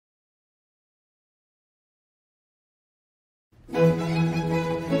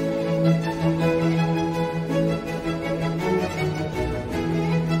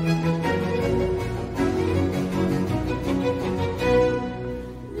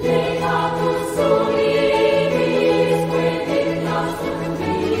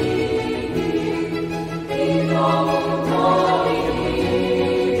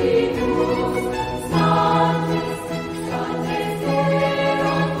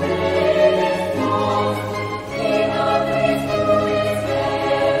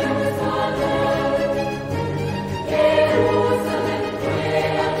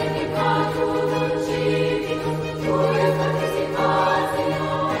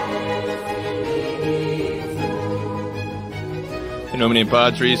In nomine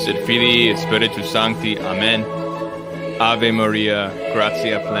Patris et Filii et Spiritus Sancti. Amen. Ave Maria,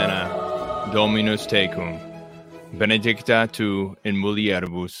 gratia plena, Dominus tecum. Benedicta tu in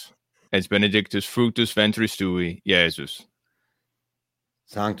mulieribus, et benedictus fructus ventris tui, Iesus.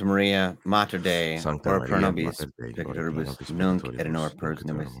 Sancta Maria, Mater Dei, Sancta ora Maria, pro nobis Mater Dei, peccatoribus, nunc et in hora pro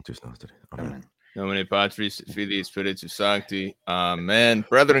nobis. Amen. Nomine Patris et Filii et Spiritus Sancti. Amen.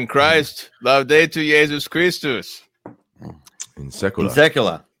 Brethren in Christ, laudate Jesus Christus. In secula. In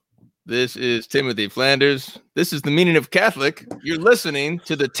secula. This is Timothy Flanders. This is the meaning of Catholic. You're listening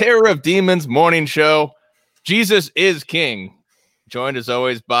to the Terror of Demons morning show. Jesus is King. Joined as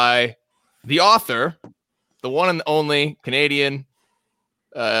always by the author, the one and only Canadian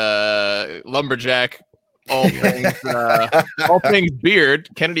lumberjack, all things beard,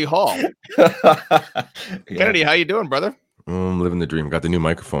 Kennedy Hall. Kennedy, how you doing, brother? I'm living the dream. Got the new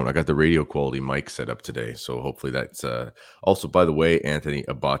microphone. I got the radio quality mic set up today. So hopefully that's also, by the way, Anthony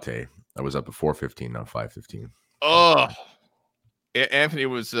Abate. I was up at 4:15, now 5:15. Oh, Anthony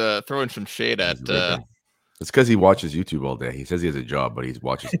was throwing some shade at. It's because he watches YouTube all day. He says he has a job, but he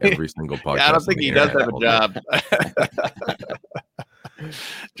watches every single podcast. Yeah, I don't think he does have a job.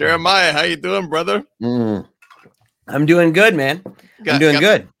 Jeremiah, how you doing, brother? I'm doing good, man. I'm doing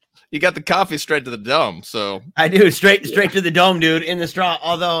good. You got the coffee straight to the dome, so I do straight to the dome, dude. In the straw.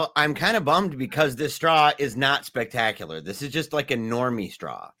 Although I'm kind of bummed because this straw is not spectacular. This is just like a normie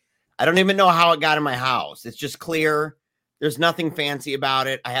straw. I don't even know how it got in my house. It's just clear. There's nothing fancy about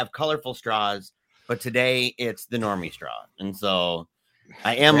it. I have colorful straws, but today it's the normie straw, and so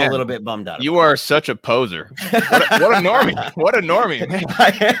I am a little bit bummed out. You are such a poser. What a normie! What a normie! Man.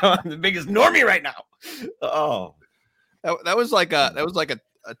 I am the biggest normie right now. Oh, that was like a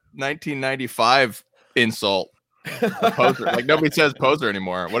 1995 insult. Poser. Like nobody says poser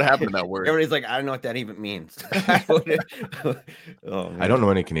anymore. What happened to that word? Everybody's like, I don't know what that even means. I don't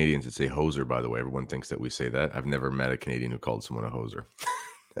know any Canadians that say hoser, by the way. Everyone thinks that we say that. I've never met a Canadian who called someone a hoser.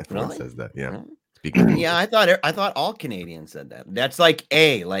 Everyone Really? says that. Yeah. Yeah, I thought all Canadians said that. That's like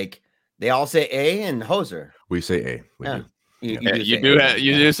A. Like they all say A and hoser. We say A. We do. You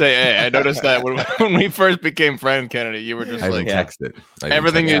do say A. I noticed that when we first became friends, Kennedy, you were just like texted.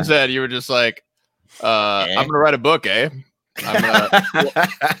 Everything you said, you were just like, I'm gonna write a book, eh?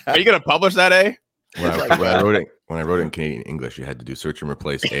 Are you gonna publish that, eh? When I wrote it in Canadian English, you had to do search and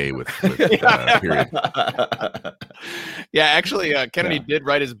replace A with period. Yeah, actually, Kennedy did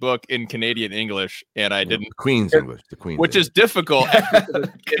write his book in Canadian English, and I didn't. Queen's English, which is difficult.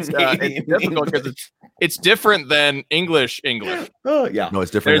 It's difficult because it's different than English. Oh yeah, no,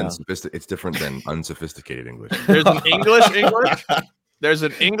 it's different. It's different than unsophisticated English. There's an English. There's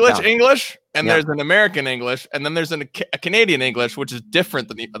an English, and there's an American English, and then there's a Canadian English, which is different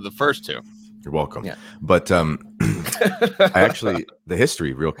than the first two. You're welcome. Yeah. But I actually, the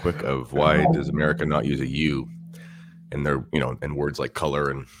history real quick of why does America not use a U in their, and words like color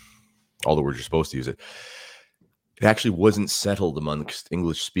and all the words you're supposed to use it. It actually wasn't settled amongst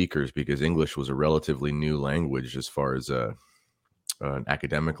English speakers because English was a relatively new language as far as an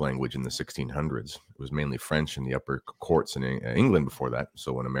academic language in the 1600s. It was mainly French in the upper courts in England before that.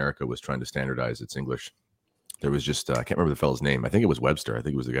 So when America was trying to standardize its English, there was just, I can't remember the fellow's name. I think it was Webster. I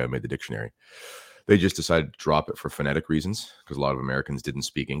think it was the guy who made the dictionary. They just decided to drop it for phonetic reasons because a lot of Americans didn't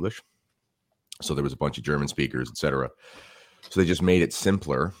speak English. So there was a bunch of German speakers, etc. So they just made it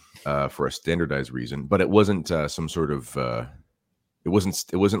simpler for a standardized reason. But it wasn't some sort of, it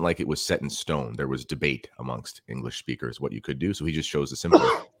wasn't like it was set in stone. There was debate amongst English speakers what you could do. So he just chose the simpler.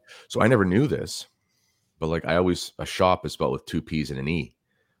 So I never knew this. But like a shop is spelled with 2 P's and an E.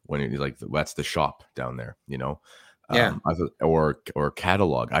 When it's like that's the shop down there, Yeah. I thought, or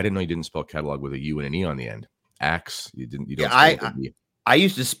catalog. I didn't know you didn't spell catalog with a U and an E on the end. Axe, you didn't. You don't. Yeah, I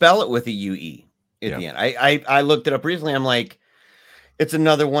used to spell it with a UE at the end. I looked it up recently. I'm like, It's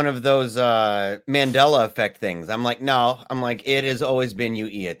another one of those Mandela effect things. I'm like, no, it has always been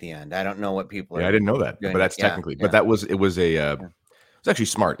UE at the end. I don't know what people are. Yeah, I didn't know that, doing. but that's technically. But it was it's actually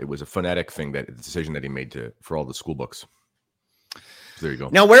smart. It was a phonetic thing the decision that he made for all the school books. So there you go.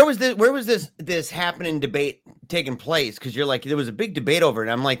 Now, where was this happening debate taking place? Because you're like, there was a big debate over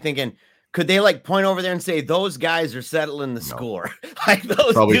it. I'm like thinking, could they like point over there and say those guys are settling the score? Like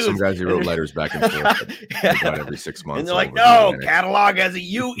those probably dudes. Some guys who wrote letters back and forth they got every 6 months. And they're like, no, catalog has a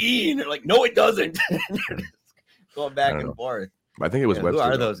UE. And they're like, no, it doesn't. Going back and forth. I think it was Webster. Who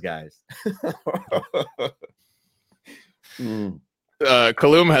are those guys?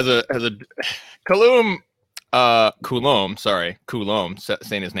 Coulomb,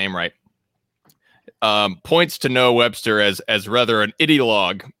 saying his name right, points to Noah Webster as rather an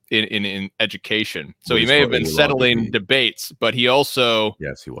ideologue in education. So he may have been settling debates, but he also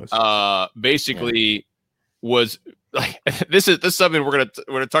he was basically was like this is something we're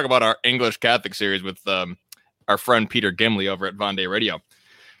gonna talk about our English Catholic series with our friend Peter Gimley over at Von Day Radio,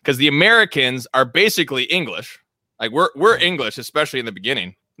 because the Americans are basically English. Like we're English, especially in the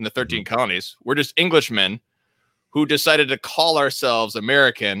beginning in the 13 colonies. We're just Englishmen who decided to call ourselves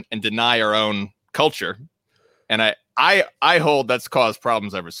American and deny our own culture. And I hold that's caused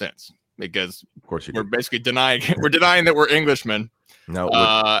problems ever since, because of course we're basically denying that we're Englishmen. No,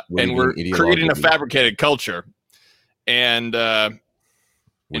 and we're creating a fabricated culture. And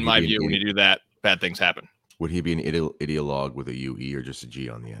in my view, when you do that, bad things happen. Would he be an ideologue with a UE or just a G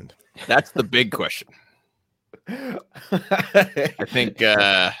on the end? That's the big question. I think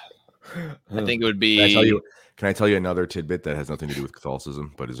it would be. Can I tell you another tidbit that has nothing to do with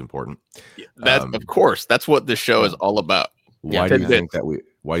Catholicism but is important? Of course, that's what this show is all about. Why do you think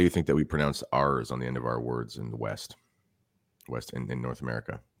that we pronounce R's on the end of our words in the West in North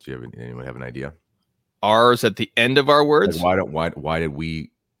America? Do you anyone have an idea? R's at the end of our words? Like why did we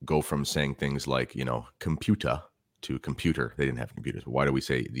go from saying things like computer to computer? They didn't have computers. But why do we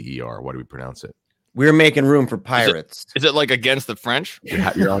say the ER? Why do we pronounce it? We're making room for pirates. Is it like against the French?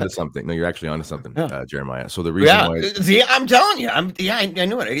 You're onto something. No, you're actually onto something, Jeremiah. So the reason why... See, I'm telling you. I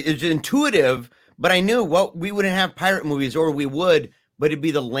knew it. It's intuitive, but I knew we wouldn't have pirate movies, or we would, but it'd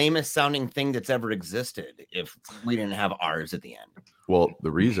be the lamest sounding thing that's ever existed if we didn't have R's at the end. Well,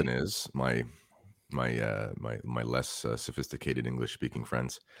 the reason is my less sophisticated English speaking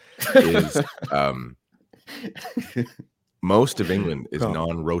friends is most of England is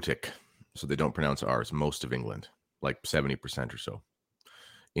non-rhotic. So they don't pronounce R's, most of England, like 70% or so.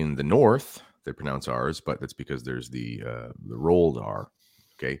 In the north, they pronounce R's, but that's because there's the rolled R.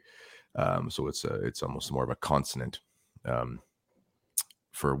 Okay, so it's almost more of a consonant. And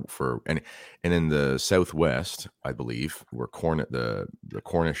in the southwest, I believe, where the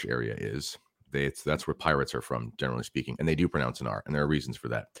Cornish area is, that's where pirates are from, generally speaking, and they do pronounce an R, and there are reasons for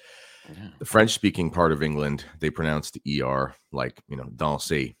that. Yeah. The French-speaking part of England, they pronounce the ER like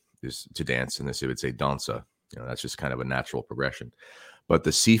danser is to dance, and they would say dansa. That's just kind of a natural progression. But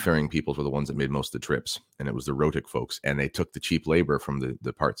the seafaring peoples were the ones that made most of the trips, and it was the rhotic folks, and they took the cheap labor from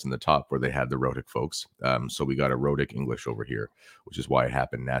the parts in the top where they had the rhotic folks. So we got a rhotic English over here, which is why it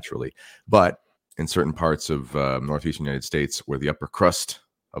happened naturally. But in certain parts of northeastern United States, where the upper crust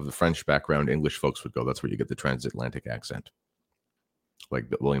of the French background English folks would go, that's where you get the transatlantic accent, like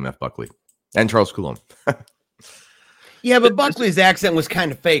William F. Buckley and Charles Coulomb. Yeah, but Buckley's accent was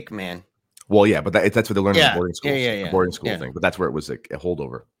kind of fake, man. Well, yeah, but that's what they learned in boarding schools. Yeah. The boarding school thing. But that's where it was like a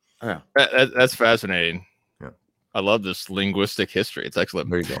holdover. Yeah. That's fascinating. Yeah. I love this linguistic history. It's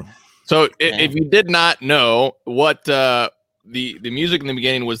excellent. There you go. So if you did not know what the music in the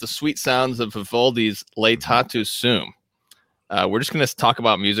beginning was, the sweet sounds of Vivaldi's Laetatus Sum. We're just going to talk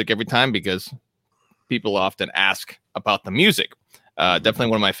about music every time because people often ask about the music. Definitely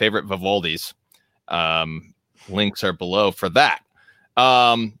one of my favorite Vivaldis. Links are below for that.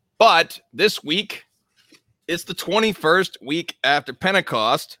 But this week is the 21st week after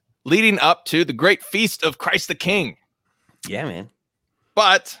Pentecost, leading up to the great feast of Christ the King. Yeah, man.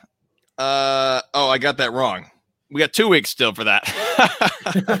 But, I got that wrong. We got 2 weeks still for that.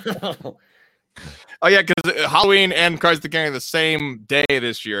 Oh, yeah, because Halloween and Christ the King are the same day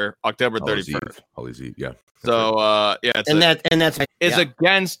this year, October 31st. Halloween's Eve, yeah. So, it's yeah.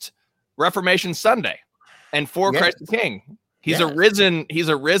 against Reformation Sunday and for Christ the King. He's arisen.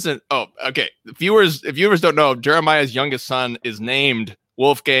 Oh, okay. If viewers don't know, Jeremiah's youngest son is named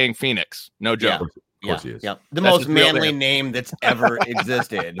Wolfgang Phoenix. No joke. Of course he is. Yeah. The most manly name that's ever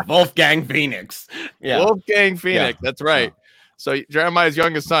existed. Wolfgang Phoenix. Yeah. Wolfgang Phoenix. Yeah. That's right. Yeah. So Jeremiah's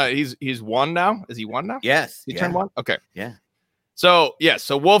youngest son, he's 1 now. Is he 1 now? Yes. He turned 1? Okay. Yeah. So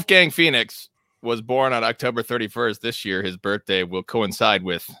Wolfgang Phoenix was born on October 31st this year. His birthday will coincide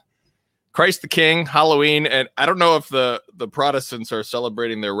with Christ the King, Halloween, and I don't know if the Protestants are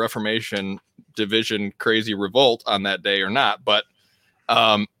celebrating their Reformation division crazy revolt on that day or not, but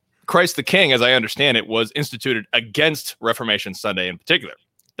Christ the King, as I understand it, was instituted against Reformation Sunday in particular.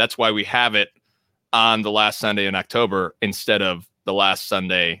 That's why we have it on the last Sunday in October instead of the last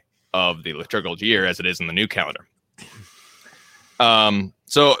Sunday of the liturgical year as it is in the new calendar.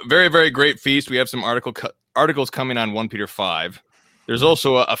 So very, very great feast. We have some articles coming on 1 Peter 5. There's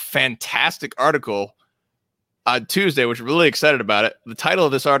also a fantastic article on Tuesday, which we're really excited about it. The title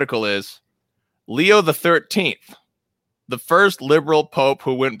of this article is Leo the 13th, the first liberal pope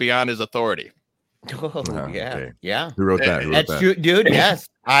who went beyond his authority. Oh, yeah. Okay. Yeah. Who wrote that? That's true, dude. Yes.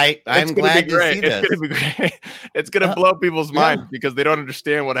 I'm glad to see this. It's going to be great. It's going to blow people's minds because they don't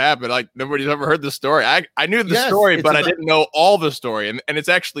understand what happened. Like, nobody's ever heard the story. I knew the story, but I didn't know all the story. And it's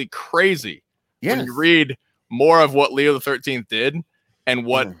actually crazy when you read more of what Leo the 13th did and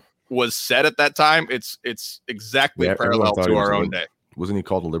what was said at that time. It's exactly parallel to our own day. Wasn't he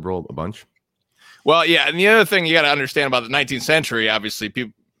called a liberal a bunch? Well, yeah. And the other thing you got to understand about the 19th century, obviously,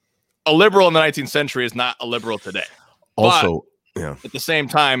 a liberal in the 19th century is not a liberal today. Also, but at the same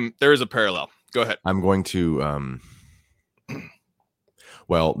time, there is a parallel. Go ahead. I'm going to,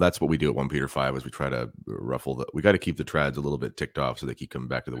 well, that's what we do at 1 Peter 5 is we try to ruffle we got to keep the trads a little bit ticked off so they keep coming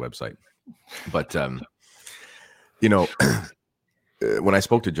back to the website. But, when I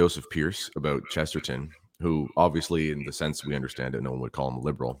spoke to Joseph Pierce about Chesterton, who obviously in the sense we understand it, no one would call him a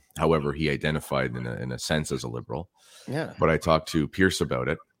liberal. However, he identified in a sense as a liberal. Yeah. But I talked to Pierce about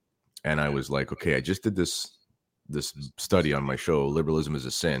it and I was like, okay, I just did this study on my show, Liberalism is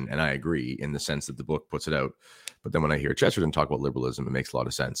a Sin. And I agree in the sense that the book puts it out. But then when I hear Chesterton talk about liberalism, it makes a lot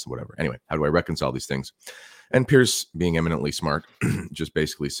of sense, whatever. Anyway, how do I reconcile these things? And Pierce, being eminently smart, just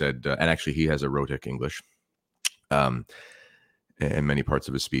basically said, and actually he has erotic English in many parts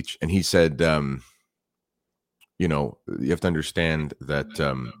of his speech. And he said, you have to understand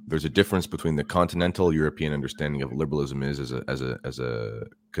that there's a difference between the continental European understanding of liberalism as a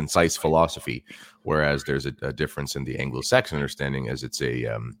concise philosophy, whereas there's a difference in the Anglo-Saxon understanding as it's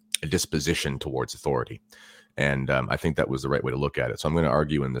a disposition towards authority. And I think that was the right way to look at it. So I'm going to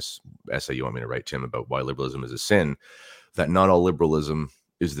argue in this essay you want me to write, Tim, about why liberalism is a sin, that not all liberalism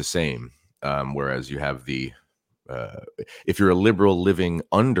is the same. Whereas you have if you're a liberal living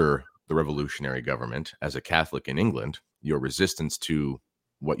under the revolutionary government as a Catholic in England, your resistance to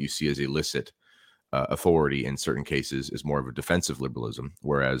what you see as illicit authority in certain cases is more of a defensive liberalism,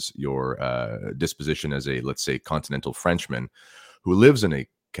 whereas your disposition as a, let's say, continental Frenchman who lives in a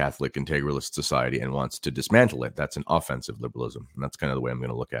Catholic integralist society and wants to dismantle it, that's an offensive liberalism. And that's kind of the way I'm going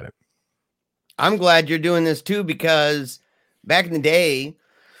to look at it. I'm glad you're doing this too, because back in the day,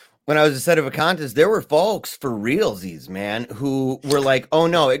 when I was a sedevacantist, there were folks for realsies, man, who were like, oh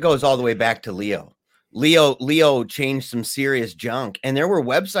no, it goes all the way back to Leo. Leo changed some serious junk. And there were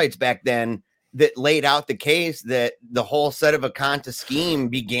websites back then that laid out the case that the whole sedevacantist scheme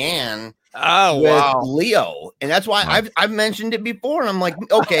began with Leo. And that's why I've mentioned it before. And I'm like,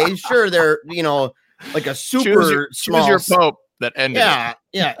 okay, sure, they're, like a super small. Choose your pope that ended it.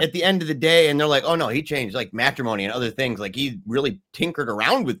 Yeah, at the end of the day. And they're like, oh no, he changed like matrimony and other things. Like he really tinkered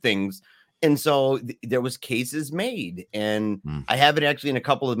around with things. And so there was cases made. And I have it actually in a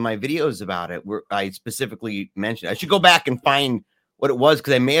couple of my videos about it where I specifically mentioned, I should go back and find what it was,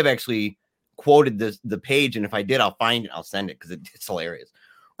 because I may have actually quoted the page. And if I did, I'll find it. I'll send it because it's hilarious.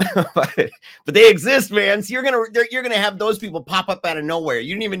 but they exist, man. So you're gonna have those people pop up out of nowhere.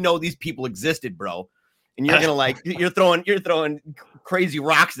 You didn't even know these people existed, bro. And you're gonna you're throwing crazy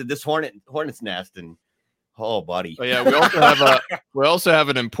rocks at this hornet's nest, and oh, buddy. Oh, yeah, we also have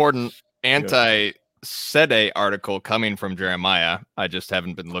an important anti-Sede article coming from Jeremiah. I just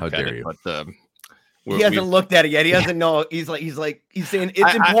haven't been looked at it, but he hasn't looked at it yet. He doesn't know. He's saying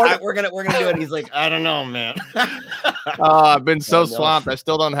it's important. We're gonna do it. He's like, I don't know, man. I've been so swamped. I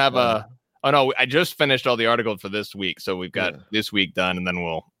still don't have a. Oh no, I just finished all the articles for this week, so we've got this week done, and then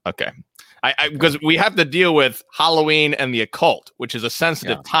we'll because we have to deal with Halloween and the occult, which is a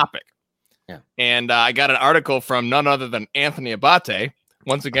sensitive topic. Yeah, and I got an article from none other than Anthony Abate.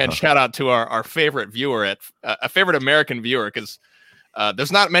 Once again, shout out to our favorite viewer a favorite American viewer, because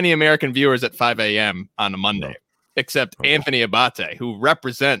there's not many American viewers at 5 a.m. on a Monday, except Anthony Abate, who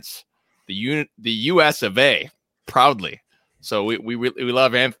represents the U.S. of A. proudly. So we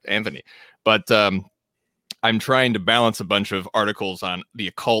love Anthony, but I'm trying to balance a bunch of articles on the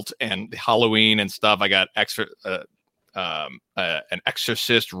occult and the Halloween and stuff. I got an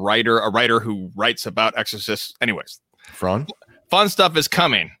exorcist writer, a writer who writes about exorcists. Anyways, fun stuff is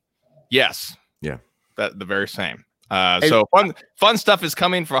coming. Yes, the very same. So fun stuff is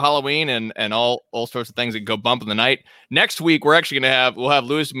coming for Halloween and all sorts of things that go bump in the night. Next week, we're actually we'll have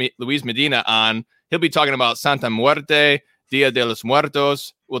Luis Medina on. He'll be talking about Santa Muerte, Dia de los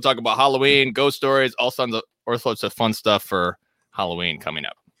Muertos. We'll talk about Halloween, ghost stories, all sorts of fun stuff for Halloween coming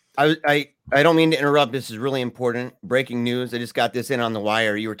up. I don't mean to interrupt. This is really important. Breaking news. I just got this in on the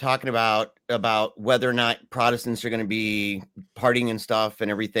wire. You were talking about whether or not Protestants are going to be partying and stuff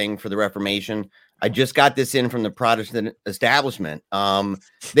and everything for the Reformation. I just got this in from the Protestant establishment.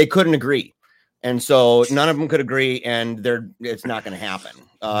 They couldn't agree. And so none of them could agree, and it's not going to happen.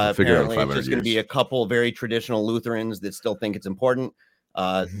 Apparently, it's just going to be a couple very traditional Lutherans that still think it's important.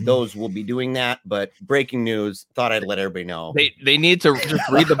 Those will be doing that, but breaking news, thought I'd let everybody know. They need to just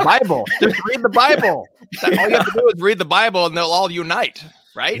read the Bible. Just read the Bible. All you have to do is read the Bible and they'll all unite,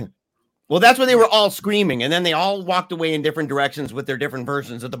 right? Well, that's what they were all screaming, and then they all walked away in different directions with their different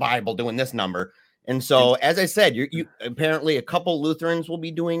versions of the Bible doing this number. And so, as I said, you apparently a couple Lutherans will be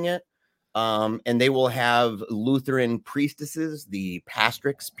doing it, and they will have Lutheran priestesses, the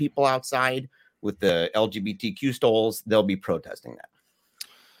pastrix people outside with the LGBTQ stoles. They'll be protesting that.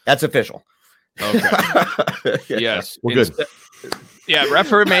 That's official. Okay. Yes. Well, good. Yeah.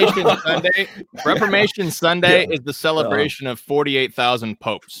 Reformation Sunday is the celebration of 48,000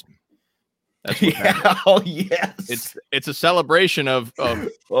 popes. That's what oh yes. It's a celebration of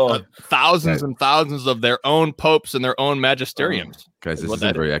thousands and thousands of their own popes and their own magisteriums. Guys, this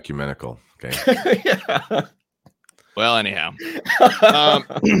isn't very ecumenical. Okay. Yeah. Well, anyhow.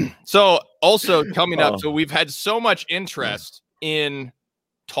 So also coming up, so we've had so much interest in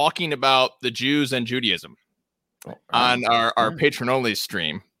talking about the Jews and Judaism on our patron only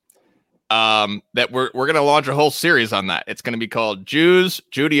stream, that we're going to launch a whole series on that. It's going to be called Jews,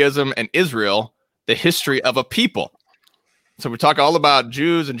 Judaism, and Israel, the history of a people. So we talk all about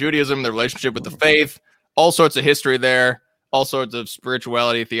Jews and Judaism, their relationship with the faith, all sorts of history there, all sorts of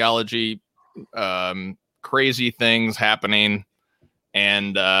spirituality, theology, crazy things happening,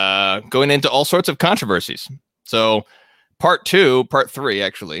 and going into all sorts of controversies. So part three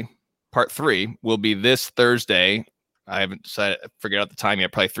will be this Thursday. I haven't figured out the time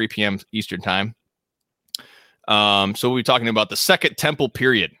yet, probably 3 p.m. Eastern time. So we'll be talking about the Second Temple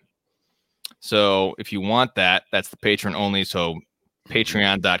period. So if you want that, that's the patron only. So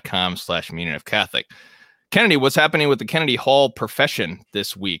patreon.com/meaningofcatholic. Kennedy, what's happening with the Kennedy Hall profession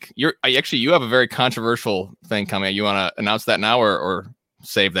this week? You have a very controversial thing coming. You want to announce that now or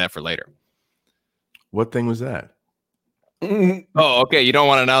save that for later? What thing was that? Oh, okay. You don't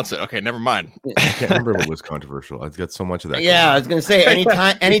want to announce it. Okay, never mind. I can't remember what was controversial. I've got so much of that. Yeah, I was going to say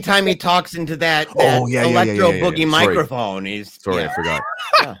anytime he talks into that electro boogie microphone, he's sorry, I forgot.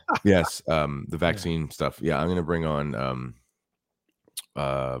 Yes, the vaccine stuff. Yeah, I'm going to bring on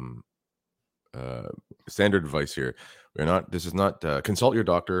standard advice here. This is not consult your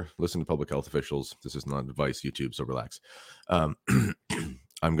doctor, listen to public health officials. This is not advice YouTube, so relax. I'm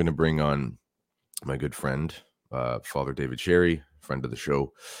going to bring on my good friend, Father David Sherry, friend of the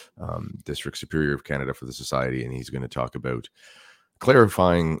show, District Superior of Canada for the Society, and he's going to talk about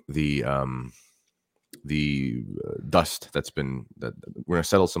clarifying the dust that we're going to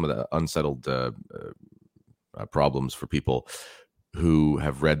settle some of the unsettled problems for people who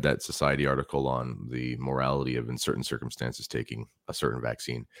have read that Society article on the morality of, in certain circumstances, taking a certain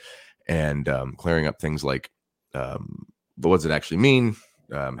vaccine, and clearing up things like what does it actually mean?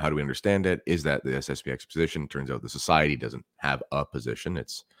 How do we understand it? Is that the SSPX position? Turns out the Society doesn't have a position.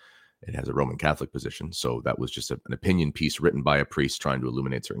 It has a Roman Catholic position. So that was just an opinion piece written by a priest trying to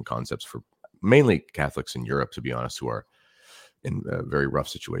illuminate certain concepts for mainly Catholics in Europe, to be honest, who are in very rough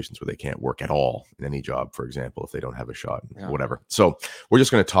situations where they can't work at all in any job, for example, if they don't have a shot, whatever. So we're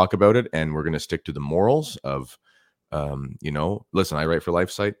just going to talk about it, and we're going to stick to the morals of, listen, I write for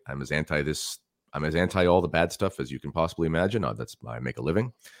LifeSite. I'm as anti all the bad stuff as you can possibly imagine. That's I make a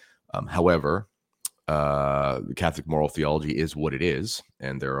living. However, the Catholic moral theology is what it is,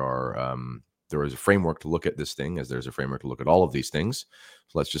 and there is a framework to look at this thing, as there's a framework to look at all of these things.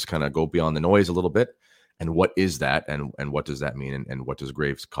 So let's just kind of go beyond the noise a little bit. And what is that, and what does that mean, and what does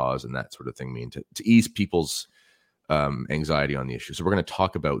Graves' cause and that sort of thing mean to ease people's anxiety on the issue? So we're going to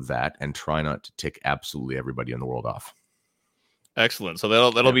talk about that and try not to tick absolutely everybody in the world off. Excellent. So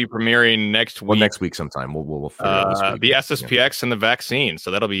that'll be premiering next week. Well, next week sometime. We'll figure out this week. The SSPX and the vaccine. So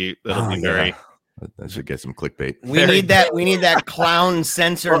that'll be very. That should get some clickbait. We need that clown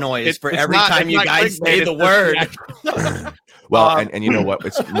censor noise for every time you guys say the word. Well, and you know what?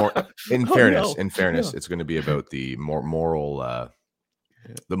 It's more in fairness, it's going to be about the more moral,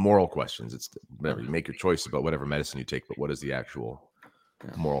 the moral questions. It's whatever, you make your choice about whatever medicine you take, but what is the actual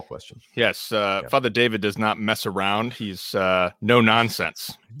moral question. Yes, Father David does not mess around. He's no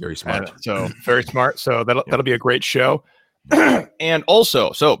nonsense. Very smart. So very smart. So that'll be a great show. And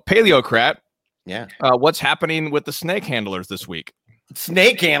also, so Paleocrat. Yeah. What's happening with the snake handlers this week?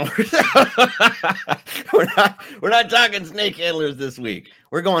 Snake handlers. we're not talking snake handlers this week.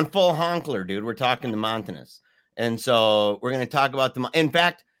 We're going full honkler, dude. We're talking the Montanus. And so we're going to talk about in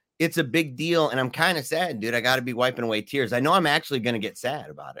fact, it's a big deal. And I'm kind of sad, dude. I got to be wiping away tears. I know I'm actually going to get sad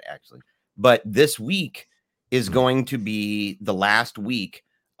about it, actually. But this week is going to be the last week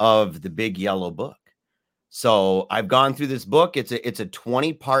of the Big Yellow Book. So I've gone through this book. It's a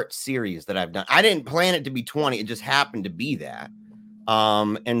 20-part series that I've done. I didn't plan it to be 20. It just happened to be that.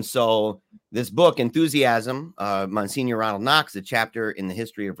 And so this book, Enthusiasm, Monsignor Ronald Knox, a chapter in the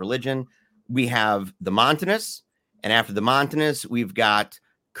history of religion. We have the Montanus, and after the Montanus, we've got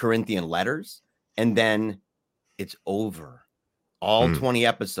Corinthian letters, and then it's over. All 20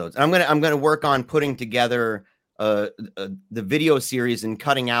 episodes. And I'm gonna work on putting together the video series and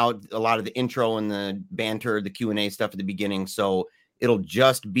cutting out a lot of the intro and the banter, the Q&A stuff at the beginning. So it'll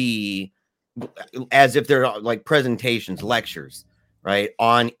just be as if they're like presentations, lectures, right,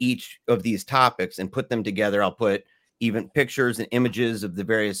 on each of these topics, and put them together. I'll put even pictures and images of the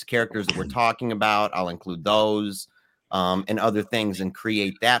various characters that we're talking about. I'll include those and other things, and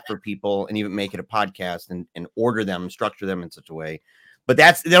create that for people, and even make it a podcast and order them, structure them in such a way. But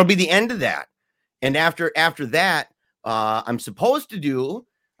that'll be the end of that. And after that, I'm supposed to do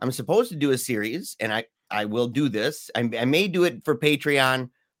a series, and I will do this. I may do it for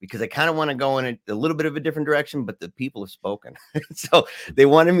Patreon, because I kind of want to go in a little bit of a different direction, but the people have spoken. So they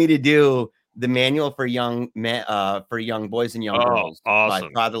wanted me to do the manual for young men, for young boys and young girls by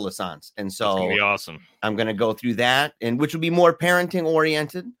Father Lassance. And so that's gonna be awesome. I'm going to go through that, and which will be more parenting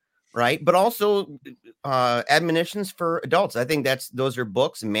oriented, right? But also admonitions for adults. I think those are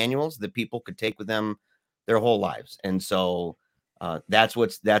books and manuals that people could take with them their whole lives. And so that's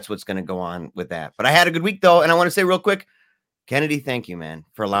what's going to go on with that. But I had a good week though. And I want to say real quick, Kennedy, thank you, man,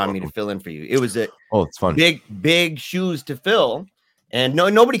 for allowing me to fill in for you. It was it's fun. Big shoes to fill, and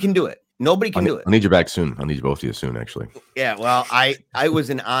nobody can do it. Nobody can do it. I need you back soon. I'll need you both of you soon, actually. Yeah, well, I was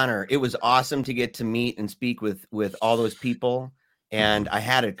an honor. It was awesome to get to meet and speak with all those people, and I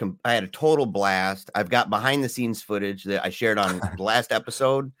had a total blast. I've got behind the scenes footage that I shared on the last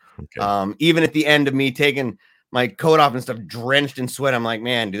episode. Okay. Even at the end of me taking my coat off and stuff, drenched in sweat, I'm like,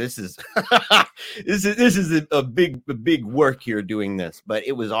 man, dude, this is this is a big work here doing this. But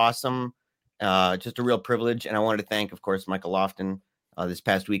it was awesome, just a real privilege. And I wanted to thank, of course, Michael Lofton. This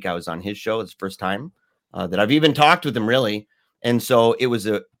past week, I was on his show. It's the first time that I've even talked with him, really. And so it was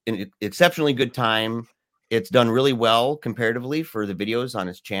an exceptionally good time. It's done really well comparatively for the videos on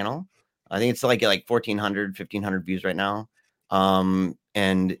his channel. I think it's like 1,400, 1,500 views right now.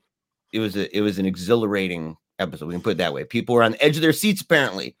 And it was an exhilarating episode. We can put it that way. People were on the edge of their seats,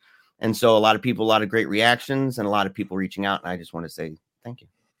 apparently. And so a lot of great reactions, and a lot of people reaching out. And I just want to say thank you.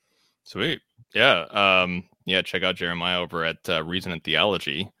 Sweet. Yeah. Check out Jeremiah over at Reason and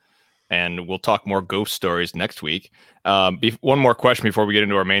Theology, and we'll talk more ghost stories next week. One more question before we get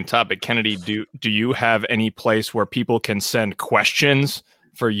into our main topic. Kennedy, do you have any place where people can send questions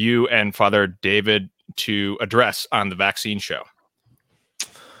for you and Father David to address on the vaccine show?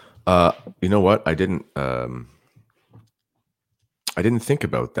 You know what? I didn't think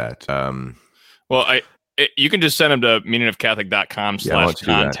about that. You can just send them to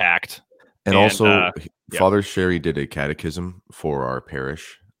meaningofcatholic.com/contact. And also, Father Sherry did a catechism for our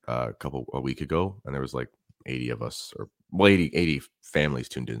parish a week ago, and there was like 80 of us, or 80 families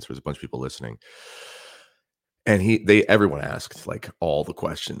tuned in. So there's a bunch of people listening. And everyone asked like all the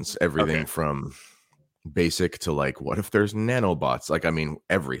questions, everything from basic to like, what if there's nanobots? Like, I mean,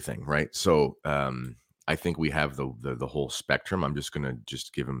 everything, right? So I think we have the whole spectrum. I'm just gonna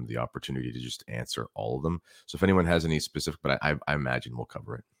give them the opportunity to just answer all of them. So if anyone has any specific, but I imagine we'll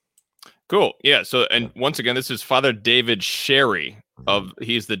cover it. Cool. Yeah. So, and once again, this is Father David Sherry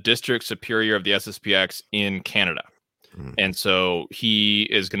he's the district superior of the SSPX in Canada. Mm-hmm. And so he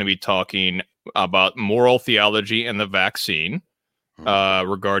is going to be talking about moral theology and the vaccine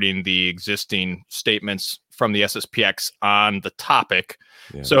regarding the existing statements from the SSPX on the topic.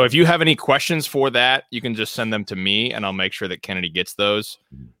 Yeah. So if you have any questions for that, you can just send them to me and I'll make sure that Kennedy gets those.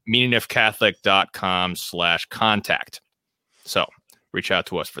 meaningofcatholic.com/contact. So reach out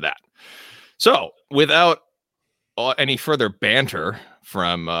to us for that. So without any further banter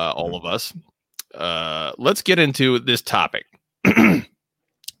from all of us, let's get into this topic.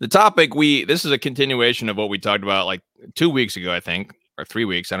 The topic this is a continuation of what we talked about like 2 weeks ago, I think, or 3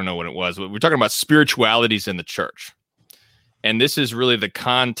 weeks. I don't know when it was. We're talking about spiritualities in the church. And this is really the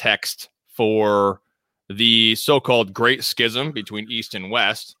context for the so-called Great Schism between East and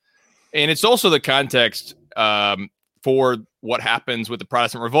West. And it's also the context for what happens with the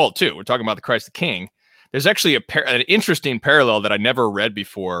Protestant Revolt, too. We're talking about the Christ the King. There's actually an interesting parallel that I never read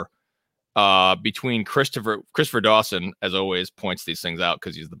before between Christopher Dawson, as always, points these things out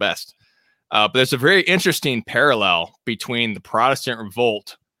because he's the best. But there's a very interesting parallel between the Protestant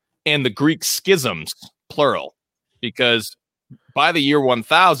Revolt and the Greek schisms, plural, because by the year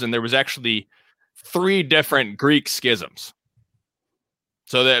 1000, there was actually 3 different Greek schisms.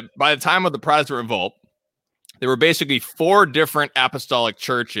 So that by the time of the Protestant Revolt, there were basically 4 different apostolic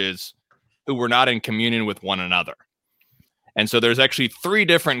churches who were not in communion with one another. And so there's actually 3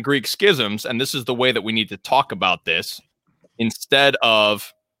 different Greek schisms, and this is the way that we need to talk about this instead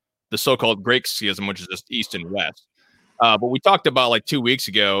of the so-called Greek schism, which is just East and West. But we talked about like 2 weeks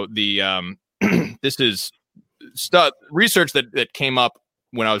ago, this is research that came up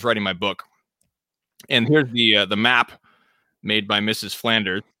when I was writing my book. And here's the map made by Mrs.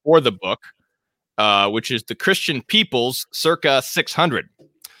 Flanders for the book, which is the Christian peoples circa 600.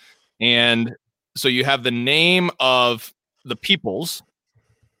 And so you have the name of the peoples,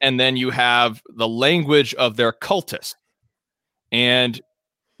 and then you have the language of their cultists. And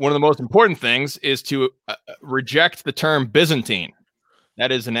one of the most important things is to reject the term Byzantine.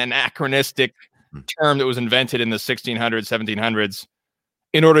 That is an anachronistic term that was invented in the 1600s, 1700s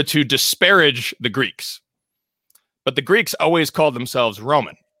in order to disparage the Greeks. But the Greeks always called themselves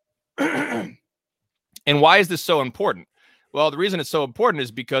Roman. And why is this so important? Well, the reason it's so important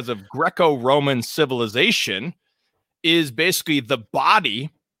is because of Greco-Roman civilization is basically the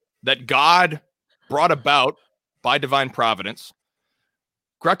body that God brought about by divine providence.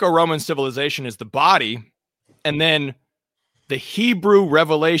 Greco-Roman civilization is the body, and then the Hebrew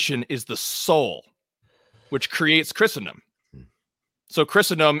revelation is the soul, which creates Christendom. So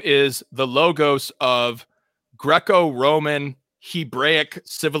Christendom is the logos of Greco-Roman Hebraic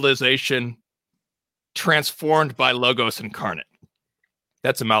civilization transformed by Logos incarnate.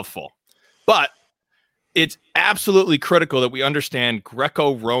 That's a mouthful. But it's absolutely critical that we understand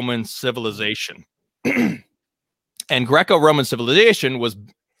Greco-Roman civilization. And Greco-Roman civilization was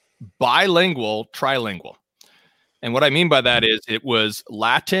bilingual, trilingual. And what I mean by that is it was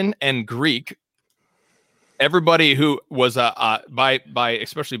Latin and Greek. Everybody who was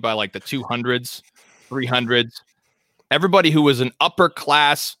especially by like the 200s, 300s, everybody who was an upper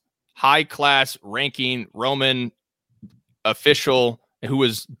class, high class ranking Roman official who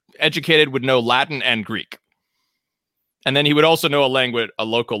was educated would know Latin and Greek. And then he would also know a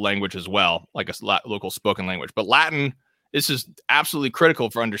local language as well, like a local spoken language. But Latin, this is absolutely critical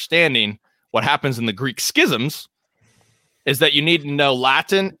for understanding what happens in the Greek schisms, is that you need to know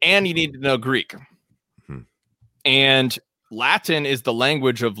Latin and you need to know Greek. And Latin is the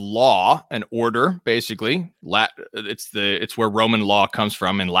language of law and order, basically. It's where Roman law comes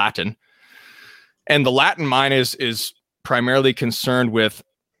from in Latin. And the Latin mind is primarily concerned with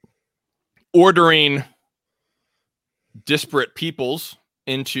ordering disparate peoples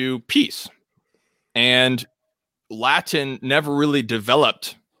into peace. And Latin never really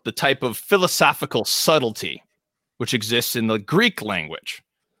developed the type of philosophical subtlety which exists in the Greek language.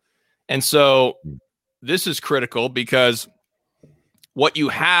 And so this is critical because what you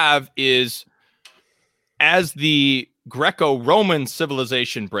have is, as the Greco-Roman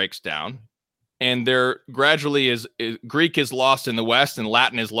civilization breaks down, and there gradually is Greek is lost in the West and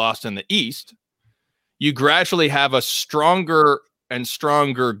Latin is lost in the East, you gradually have a stronger and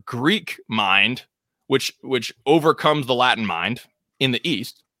stronger Greek mind, which overcomes the Latin mind in the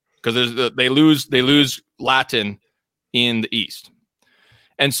East, because they lose Latin in the East.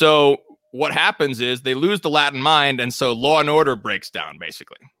 And so what happens is they lose the Latin mind, and so law and order breaks down,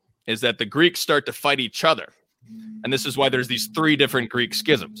 basically, is that the Greeks start to fight each other. And this is why there's these 3 different Greek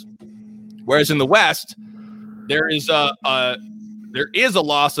schisms. Whereas in the West, there is a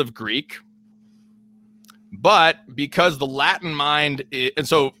loss of Greek, but because the Latin mind and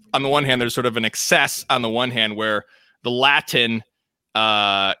so on the one hand, there's sort of an excess on the one hand where the Latin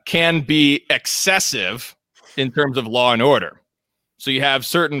can be excessive in terms of law and order. So you have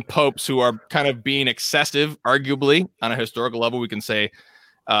certain popes who are kind of being excessive, arguably, on a historical level. We can say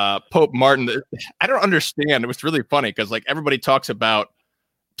Pope Martin. I don't understand. It was really funny because like everybody talks about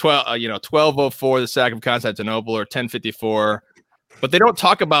 1204, the sack of Constantinople, or 1054, but they don't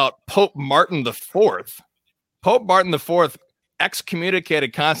talk about Pope Martin IV. Pope Martin IV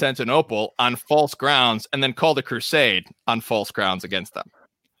excommunicated Constantinople on false grounds and then called a crusade on false grounds against them.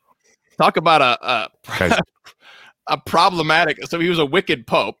 Talk about a problematic. So he was a wicked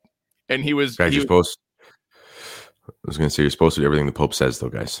pope, and he was. I was going to say you're supposed to do everything the Pope says, though,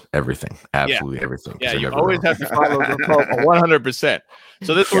 guys. Everything, absolutely everything. Yeah, I you never always know. have to follow the Pope 100%.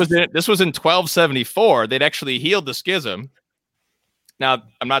 So this was in 1274. They'd actually healed the schism. Now,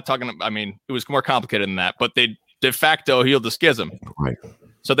 I'm not talking. I mean, it was more complicated than that, but they de facto healed the schism. Right.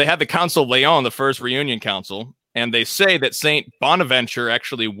 So they had the Council of Leon, the first reunion council, and they say that Saint Bonaventure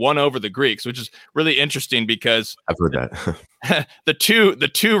actually won over the Greeks, which is really interesting because I've heard that. the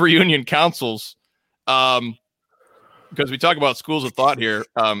two reunion councils. Because we talk about schools of thought here,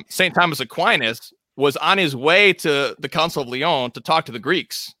 St. Thomas Aquinas was on his way to the Council of Lyon to talk to the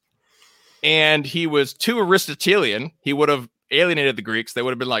Greeks. And he was too Aristotelian. He would have alienated the Greeks. They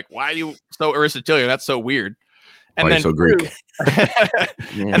would have been like, why are you so Aristotelian? That's so weird. And why then so Greek?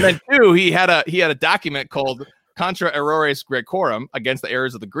 And then two, he had a document called Contra Errores Graecorum, against the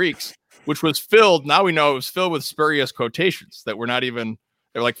errors of the Greeks, which was filled, now we know it was filled with spurious quotations that were not even,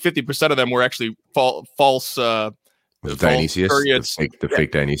 they're like 50% of them were actually false. Dionysius, the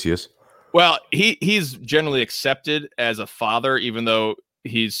fake Dionysius. Well, he's generally accepted as a father, even though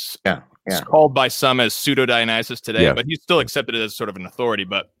he's called by some as pseudo Dionysius today, but he's still accepted as sort of an authority.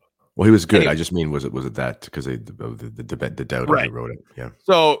 But well, he was good. Anyway. I just mean, was it that because the doubt right. He wrote it? Yeah.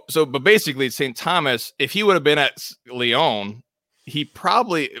 So, but basically, St. Thomas, if he would have been at Lyon, he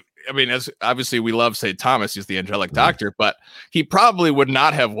probably. I mean, as obviously we love St. Thomas, he's the angelic doctor, but he probably would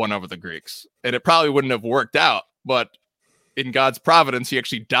not have won over the Greeks, and it probably wouldn't have worked out. But in God's providence, he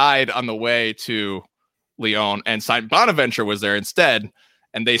actually died on the way to Lyon, and Saint Bonaventure was there instead.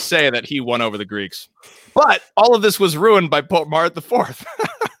 And they say that he won over the Greeks. But all of this was ruined by Pope Martin IV.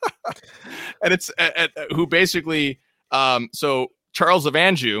 And it's who basically, so Charles of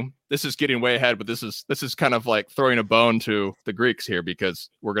Anjou, this is getting way ahead, but this is kind of like throwing a bone to the Greeks here, because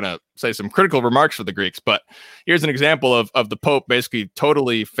we're going to say some critical remarks for the Greeks. But here's an example of the Pope basically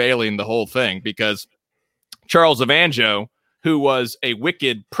totally failing the whole thing, because Charles of Anjou, who was a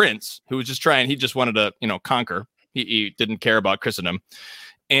wicked prince who was he just wanted to, conquer. He didn't care about Christendom.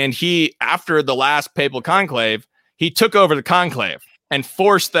 And he, after the last papal conclave, he took over the conclave and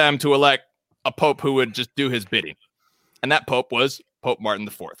forced them to elect a pope who would just do his bidding. And that pope was Pope Martin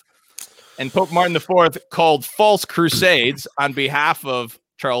IV. And Pope Martin IV called false crusades on behalf of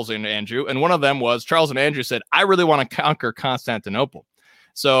Charles and Andrew. And one of them was Charles and Andrew said, I really want to conquer Constantinople.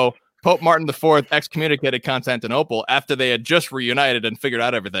 So Pope Martin IV excommunicated Constantinople after they had just reunited and figured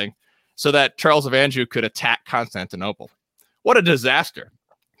out everything, so that Charles of Anjou could attack Constantinople. What a disaster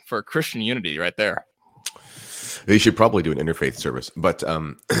for Christian unity right there. You should probably do an interfaith service. But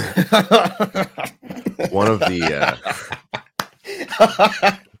one of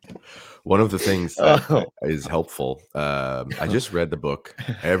the things that is helpful, I just read the book.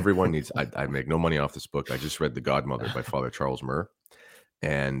 Everyone needs, I make no money off this book. I just read The Godmother by Father Charles Murr.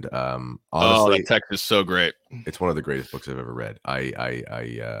 And honestly, that text is so great. It's one of the greatest books I've ever read.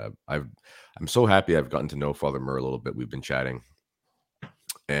 I'm so happy I've gotten to know Father Murr a little bit. We've been chatting,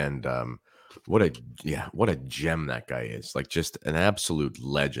 and what a gem that guy is. Like, just an absolute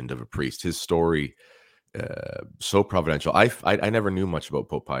legend of a priest. His story, so providential. I never knew much about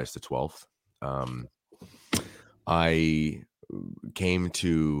Pope Pius XII.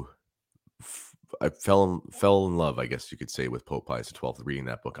 I fell in love, I guess you could say, with Pope Pius XII reading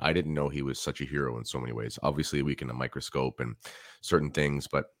that book. I didn't know he was such a hero in so many ways. Obviously, we can a microscope and certain things,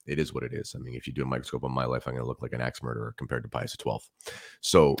 but it is what it is. I mean, if you do a microscope on my life, I'm going to look like an axe murderer compared to Pius XII.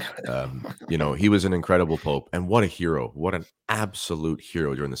 So, he was an incredible pope, and what a hero! What an absolute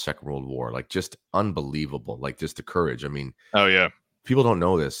hero during the Second World War! Like, just unbelievable. Like, just the courage. I mean, oh yeah, people don't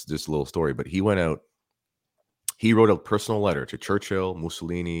know this little story, but he went out. He wrote a personal letter to Churchill,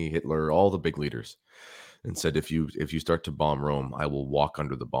 Mussolini, Hitler, all the big leaders, and said, if you start to bomb Rome, I will walk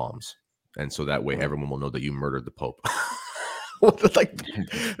under the bombs. And so that way everyone will know that you murdered the Pope. Like,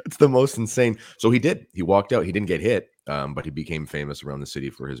 it's the most insane. So he did. He walked out. He didn't get hit, but he became famous around the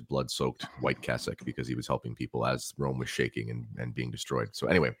city for his blood-soaked white cassock, because he was helping people as Rome was shaking and being destroyed. So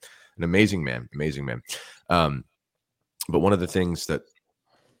anyway, an amazing man. But one of the things that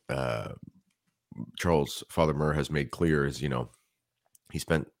Father Murr has made clear is, he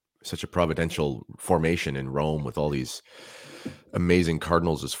spent such a providential formation in Rome with all these amazing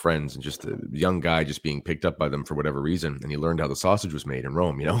cardinals as friends, and just a young guy just being picked up by them for whatever reason. And he learned how the sausage was made in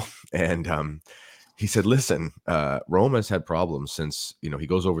Rome, and he said, listen, Rome has had problems since, he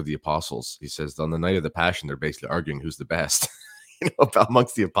goes over the apostles. He says on the night of the Passion, they're basically arguing who's the best.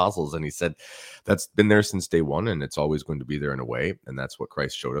 Amongst the apostles. And he said that's been there since day one, and it's always going to be there in a way. And that's what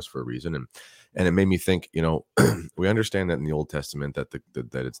Christ showed us for a reason. And it made me think, we understand that in the Old Testament that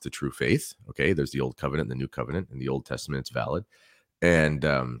that it's the true faith. Okay, there's the Old Covenant and the New Covenant. In the Old Testament, it's valid. And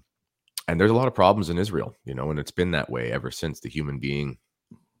there's a lot of problems in Israel, and it's been that way ever since the human being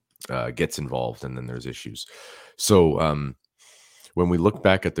gets involved, and then there's issues. So when we look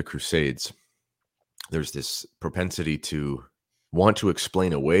back at the Crusades, there's this propensity to want to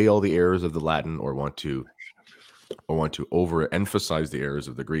explain away all the errors of the Latin, or want to overemphasize the errors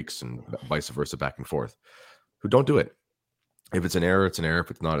of the Greeks, and vice versa, back and forth, who don't do it. If it's an error, it's an error.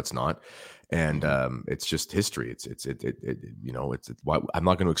 If it's not, it's not. And it's just history. I'm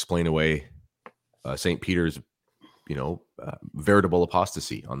not going to explain away St. Peter's, veritable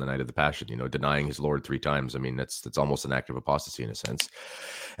apostasy on the night of the Passion, denying his Lord 3 times. I mean, that's almost an act of apostasy in a sense.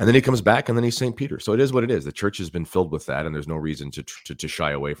 And then he comes back, and then he's St. Peter. So it is what it is. The church has been filled with that, and there's no reason to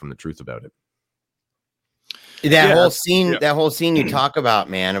shy away from the truth about it. That whole scene you talk about,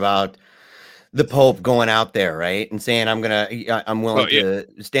 man, about the Pope going out there, right, and saying, I'm willing to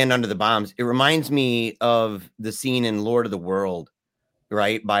stand under the bombs. It reminds me of the scene in Lord of the World,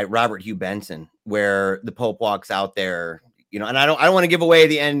 right, by Robert Hugh Benson, where the Pope walks out there, and I don't want to give away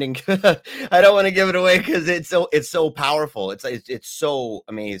the ending. I don't want to give it away because it's so powerful. It's so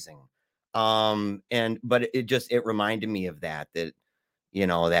amazing. But it reminded me of that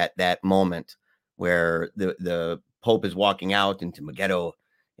moment where the Pope is walking out into Megiddo,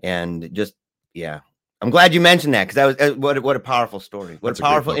 and just, yeah. I'm glad you mentioned that, because that was what a powerful story. What a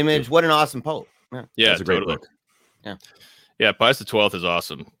powerful image. What an awesome Pope. Yeah, that's a great book. Yeah, Pius XII is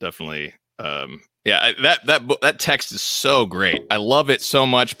awesome. Definitely. That text is so great. I love it so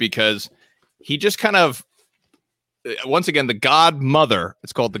much because he just kind of, once again, the God Mother.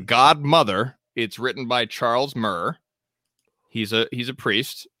 It's called the God Mother. It's written by Charles Murr. He's a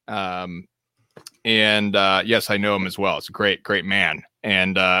priest. Yes, I know him as well. It's a great man.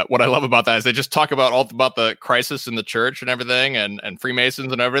 And what I love about that is they just talk about all about the crisis in the church and everything, and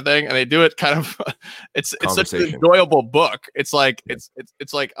Freemasons and everything, and they do it kind of. It's such an enjoyable book. It's like it's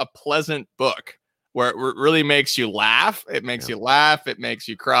like a pleasant book where it really makes you laugh. It makes you laugh. It makes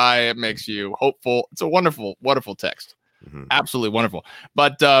you cry. It makes you hopeful. It's a wonderful text. Mm-hmm. Absolutely wonderful.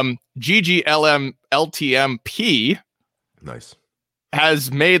 But GGLMLTMP, nice,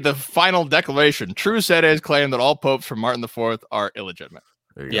 has made the final declaration. True Sedes claim that all popes from Martin IV are illegitimate.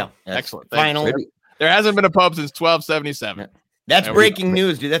 Yeah, excellent. Final. There hasn't been a pope since 1277. That's breaking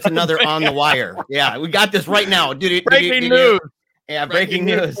news, dude. That's another on the wire. Yeah, we got this right now. Breaking news. Yeah, breaking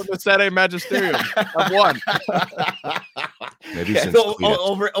news. From the Sede Magisterium of one. Maybe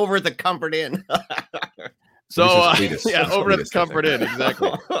over at the Comfort Inn. So over at the Comfort Inn,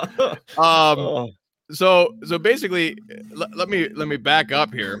 exactly. So basically, let me back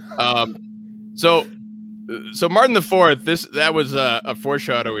up here. So Martin IV, that was a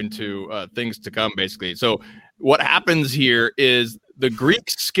foreshadow into things to come, basically. So what happens here is the Greek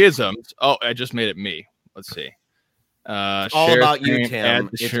schisms. Oh, I just made it me. Let's see. It's all about you, Tim.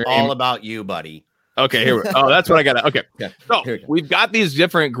 It's all about you, buddy. Okay, here we go. Oh, that's what I got. Okay. So we've got these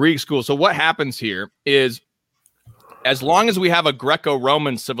different Greek schools. So what happens here is, as long as we have a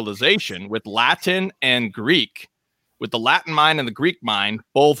Greco-Roman civilization with Latin and Greek, with the Latin mind and the Greek mind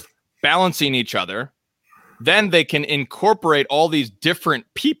both balancing each other, then they can incorporate all these different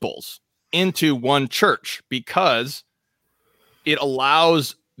peoples into one church, because it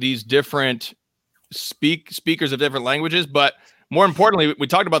allows these different speakers of different languages. But more importantly, we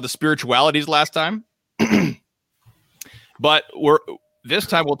talked about the spiritualities last time, but this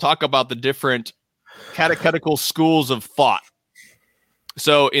time we'll talk about the different catechetical schools of thought.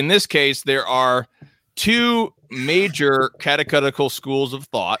 So in this case, there are 2 major catechetical schools of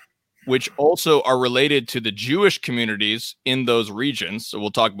thought, which also are related to the Jewish communities in those regions. So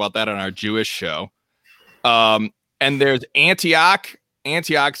we'll talk about that on our Jewish show. And there's Antioch.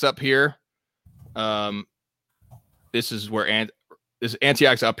 Antioch's up here. This is where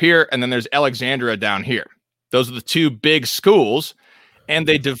Antioch's up here, and then there's Alexandria down here. Those are the 2 big schools, and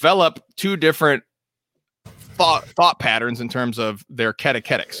they develop 2 different thought patterns in terms of their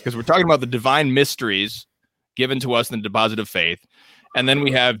catechetics, because we're talking about the divine mysteries given to us in the deposit of faith, and then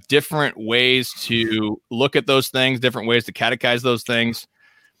we have different ways to look at those things, different ways to catechize those things.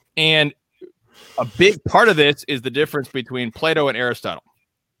 And a big part of this is the difference between Plato and Aristotle,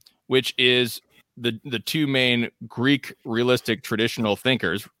 which is the 2 main Greek realistic traditional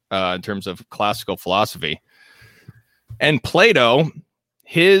thinkers in terms of classical philosophy. And Plato,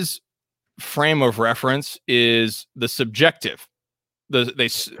 his frame of reference is the subjective. They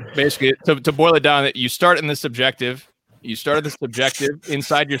basically, to boil it down, that you start in the subjective. You start at the subjective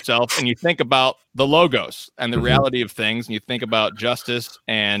inside yourself, and you think about the logos and the reality of things, and you think about justice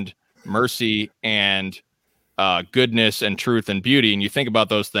and mercy and goodness and truth and beauty, and you think about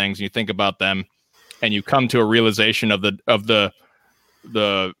those things, and you think about them, and you come to a realization of the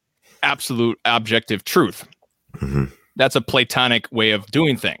absolute objective truth. Mm-hmm. That's a Platonic way of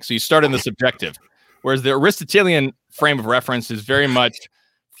doing things. So you start in the subjective, whereas the Aristotelian frame of reference is very much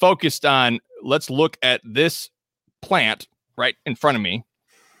focused on, let's look at this plant right in front of me,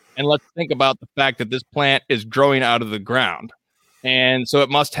 and let's think about the fact that this plant is growing out of the ground. And so it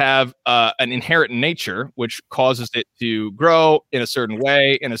must have an inherent nature, which causes it to grow in a certain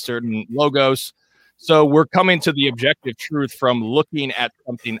way, in a certain logos. So we're coming to the objective truth from looking at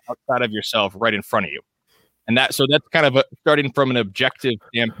something outside of yourself right in front of you. And that's kind of starting from an objective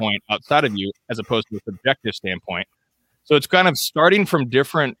standpoint outside of you, as opposed to a subjective standpoint. So it's kind of starting from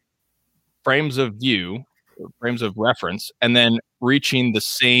different frames of view, frames of reference, and then reaching the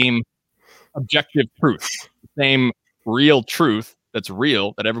same objective truth, the same real truth that's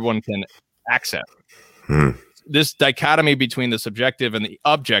real that everyone can access. This dichotomy between the subjective and the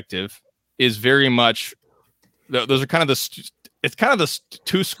objective is very much, those are kind of the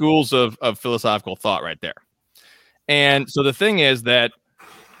two schools of philosophical thought right there. And so the thing is that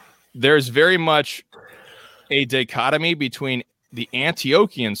there's very much a dichotomy between the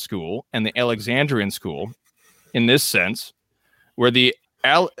Antiochian school and the Alexandrian school in this sense, where the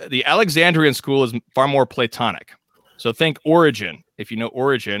Alexandrian school is far more Platonic. So think Origen. If you know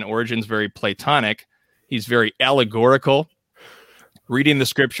Origen's very Platonic. He's very allegorical, reading the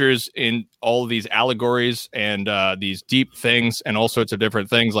scriptures in all of these allegories and these deep things and all sorts of different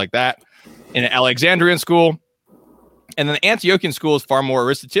things like that in an Alexandrian school. And then the Antiochian school is far more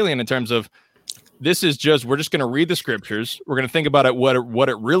Aristotelian in terms of, this is just, we're just going to read the scriptures. We're going to think about it, what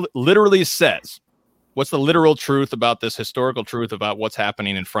it really literally says. What's the literal truth about this historical truth about what's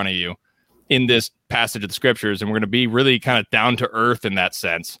happening in front of you in this passage of the scriptures? And we're going to be really kind of down to earth in that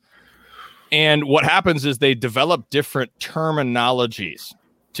sense. And what happens is they develop different terminologies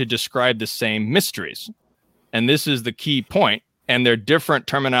to describe the same mysteries. And this is the key point. And they're different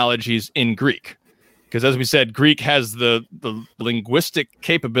terminologies in Greek. Because as we said, Greek has the linguistic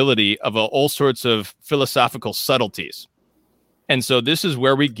capability of all sorts of philosophical subtleties. And so this is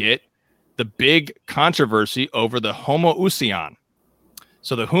where we get the big controversy over the homoousion.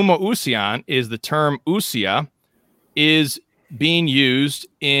 So the homoousion is the term ousia is being used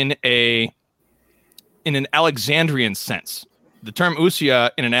in an Alexandrian sense. The term ousia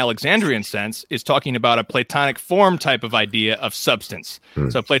in an Alexandrian sense is talking about a Platonic form type of idea of substance.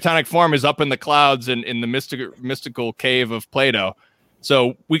 So Platonic form is up in the clouds and in the mystical cave of Plato.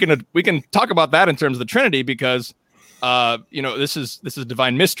 So we can talk about that in terms of the Trinity because this is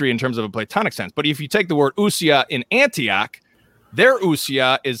divine mystery in terms of a Platonic sense. But if you take the word ousia in Antioch, their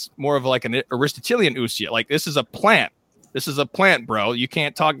ousia is more of like an Aristotelian ousia. Like, this is a plant. This is a plant, bro. You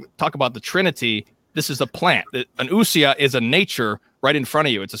can't talk about the Trinity. This is a plant. An ousia is a nature right in front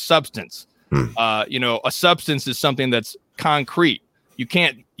of you. It's a substance. A substance is something that's concrete. You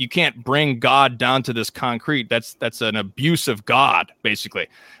can't bring God down to this concrete. That's an abuse of God, basically.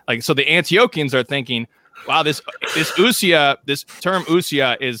 Like, so the Antiochians are thinking, wow, this ousia, this term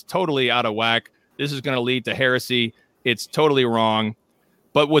ousia is totally out of whack. This is going to lead to heresy. It's totally wrong.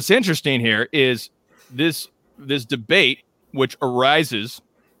 But what's interesting here is this debate, which arises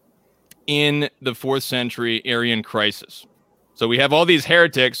in the 4th century Arian crisis. So we have all these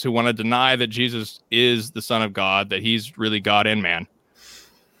heretics who want to deny that Jesus is the Son of God, that he's really God and man.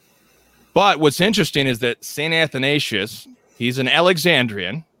 But what's interesting is that St. Athanasius, he's an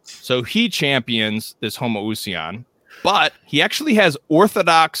Alexandrian, so he champions this homoousion, but he actually has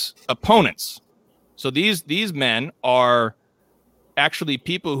Orthodox opponents. So these men are actually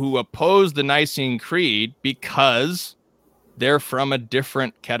people who oppose the Nicene Creed because they're from a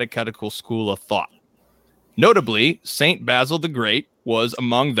different catechetical school of thought. Notably, St. Basil the Great was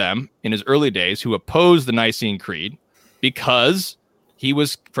among them in his early days who opposed the Nicene Creed because he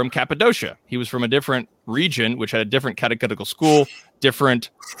was from Cappadocia. He was from a different region, which had a different catechetical school,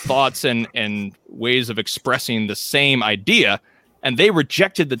 different thoughts and ways of expressing the same idea. And they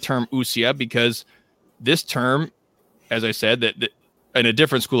rejected the term ousia because this term, as I said, that in a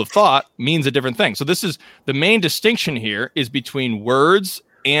different school of thought means a different thing. So this is the main distinction here is between words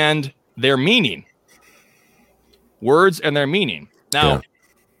and their meaning. Words and their meaning. Now,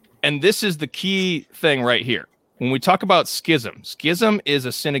 and this is the key thing right here. When we talk about schism is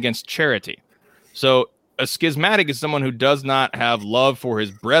a sin against charity. So a schismatic is someone who does not have love for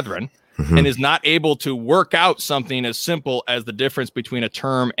his brethren and is not able to work out something as simple as the difference between a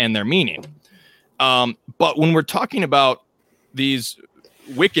term and their meaning. But when we're talking about these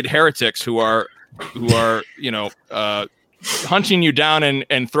wicked heretics who are hunting you down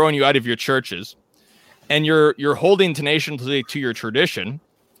and throwing you out of your churches, and you're holding tenaciously to your tradition,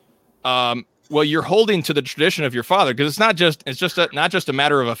 well, you're holding to the tradition of your father, because not just a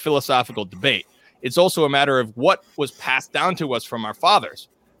matter of a philosophical debate. It's also a matter of what was passed down to us from our fathers,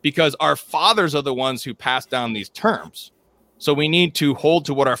 because our fathers are the ones who passed down these terms. So we need to hold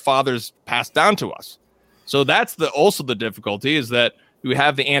to what our fathers passed down to us. So that's also the difficulty, is that we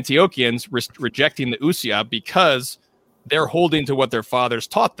have the Antiochians rejecting the Usia because they're holding to what their fathers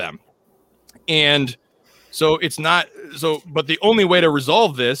taught them. And so it's not so, but the only way to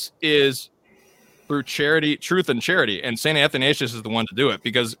resolve this is through charity, truth and charity. And St. Athanasius is the one to do it,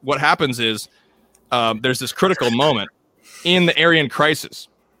 because what happens is there's this critical moment in the Arian crisis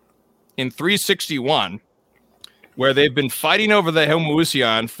in 361, where they've been fighting over the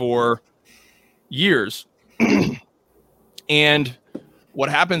homoousion for years. And what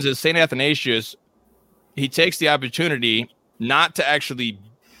happens is St. Athanasius, he takes the opportunity not to actually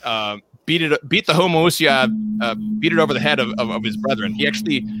beat the homoousia, beat it over the head of his brethren. He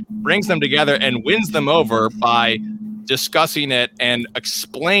actually brings them together and wins them over by discussing it and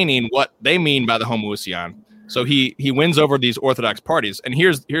explaining what they mean by the homoousion. So he wins over these Orthodox parties. And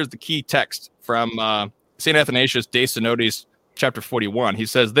here's the key text from St. Athanasius De Synodes, chapter 41. He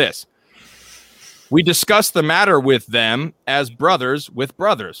says this: "We discuss the matter with them as brothers with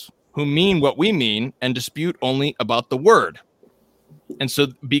brothers, who mean what we mean and dispute only about the word." And so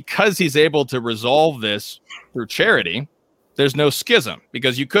because he's able to resolve this through charity, there's no schism,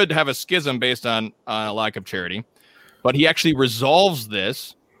 because you could have a schism based on a lack of charity. But he actually resolves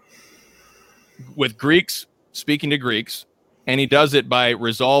this with Greeks speaking to Greeks, and he does it by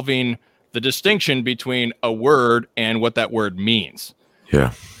resolving the distinction between a word and what that word means.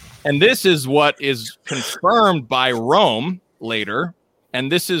 Yeah. And this is what is confirmed by Rome later. And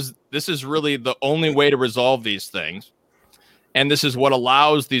this is really the only way to resolve these things. And this is what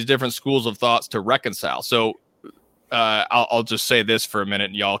allows these different schools of thoughts to reconcile. So I'll just say this for a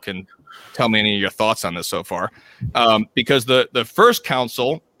minute, and y'all can tell me any of your thoughts on this so far. Because the first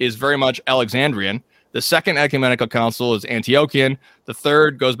council is very much Alexandrian. The second ecumenical council is Antiochian. The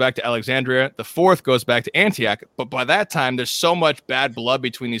third goes back to Alexandria. The fourth goes back to Antioch. But by that time, there's so much bad blood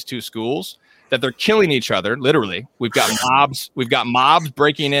between these two schools that they're killing each other, literally. We've got mobs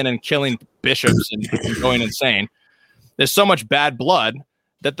breaking in and killing bishops and going insane. There's so much bad blood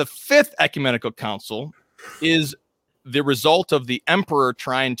that the fifth ecumenical council is the result of the emperor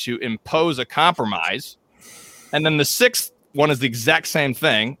trying to impose a compromise. And then the sixth one is the exact same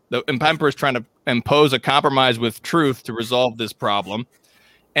thing. The emperor is trying to impose a compromise with truth to resolve this problem.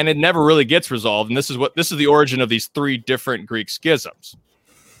 And it never really gets resolved. And this is the origin of these three different Greek schisms.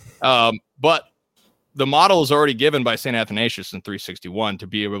 But the model is already given by St. Athanasius in 361 to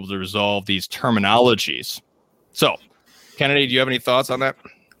be able to resolve these terminologies. So, Kennedy, do you have any thoughts on that?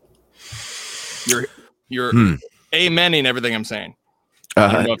 You're amening everything I'm saying.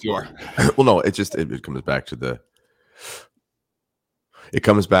 I don't know if you are. Well, no, it comes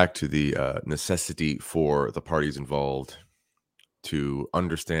back to the necessity for the parties involved to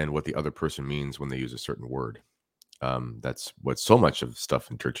understand what the other person means when they use a certain word. That's what so much of stuff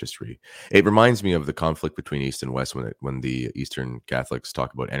in church history. It reminds me of the conflict between East and West when the Eastern Catholics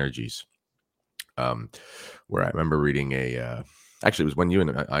talk about energies. Where I remember reading actually it was when you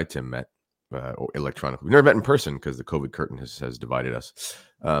and I, Tim, met electronically. We never met in person because the COVID curtain has divided us,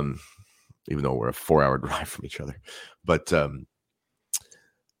 even though we're a 4-hour drive from each other. But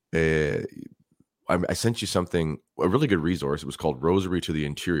I sent you something, a really good resource. It was called Rosary to the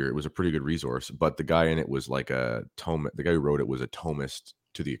Interior. It was a pretty good resource, but the guy in it was like the guy who wrote it was a Thomist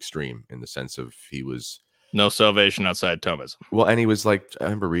to the extreme, in the sense of he was no salvation outside Thomism. Well, and he was like, I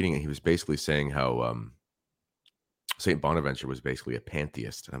remember reading it. He was basically saying how St. Bonaventure was basically a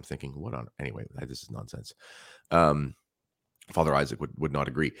pantheist. And I'm thinking, anyway, this is nonsense. Father Isaac would not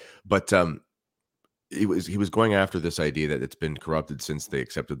agree. But he was going after this idea that it's been corrupted since they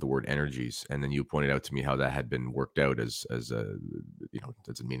accepted the word energies. And then you pointed out to me how that had been worked out as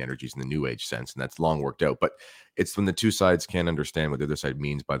doesn't mean energies in the New Age sense. And that's long worked out. But it's when the two sides can't understand what the other side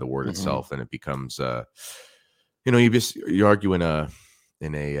means by the word itself, and it becomes you argue in a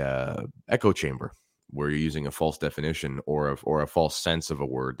echo chamber where you're using a false definition or a false sense of a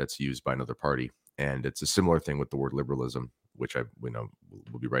word that's used by another party. And it's a similar thing with the word liberalism, which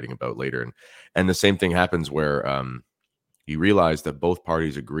we'll be writing about later. And the same thing happens where you realize that both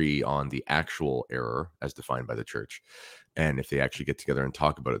parties agree on the actual error as defined by the church. And if they actually get together and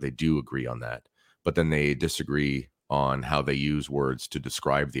talk about it, they do agree on that. But then they disagree on how they use words to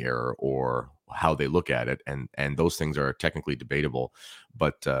describe the error or how they look at it. And those things are technically debatable,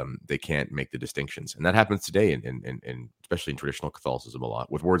 but they can't make the distinctions. And that happens today in especially in traditional Catholicism a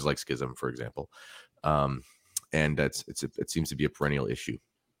lot, with words like schism, for example. And it seems to be a perennial issue.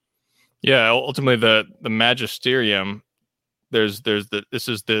 Yeah, ultimately the magisterium. This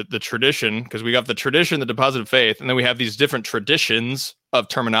is the tradition, because we got the tradition, the deposit of faith, and then we have these different traditions of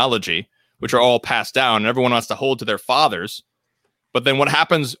terminology, which are all passed down, and everyone wants to hold to their fathers. But then what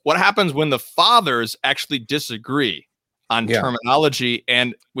happens when the fathers actually disagree on terminology?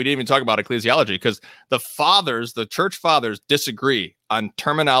 And we didn't even talk about ecclesiology, because the church fathers disagree on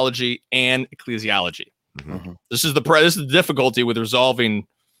terminology and ecclesiology. Mm-hmm. This is the difficulty with resolving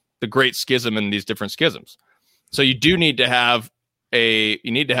the great schism and these different schisms. So you do need to have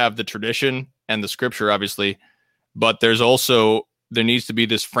the tradition and the scripture, obviously, but there needs to be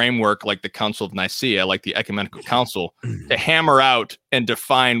this framework, like the Council of Nicaea, like the Ecumenical Council, to hammer out and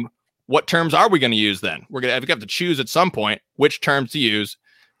define what terms are we going to use. Then we have to choose at some point which terms to use,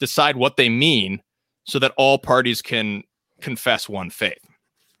 decide what they mean, so that all parties can confess one faith.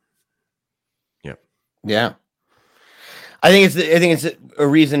 Yeah. I think it's a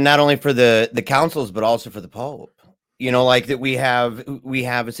reason not only for the councils, but also for the Pope. Like that we have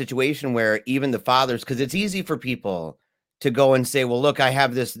a situation where even the fathers, because it's easy for people to go and say, well, look, I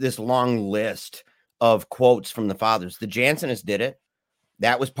have this long list of quotes from the fathers. The Jansenists did it.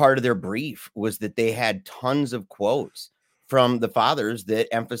 That was part of their brief, was that they had tons of quotes from the fathers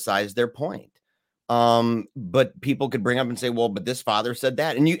that emphasized their point. But people could bring up and say, well, but this father said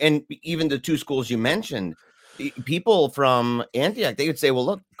that. And even the two schools you mentioned, people from Antioch, they would say, well,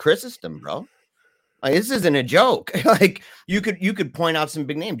 look, Chrysostom, bro. Like, this isn't a joke. Like you could point out some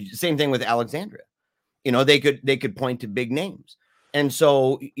big names. Same thing with Alexandria. They could point to big names. And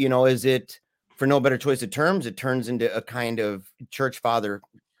so, is it, for no better choice of terms, it turns into a kind of church father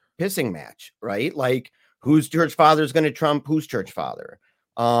pissing match, right? Like, whose church father is going to trump whose church father?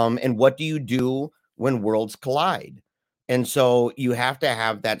 And what do you do when worlds collide? And so you have to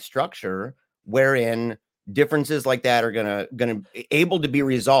have that structure wherein differences like that are gonna able to be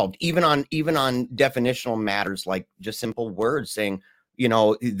resolved, even on definitional matters, like just simple words, saying,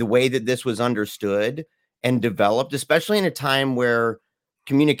 the way that this was understood and developed, especially in a time where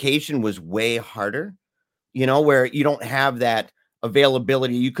communication was way harder, where you don't have that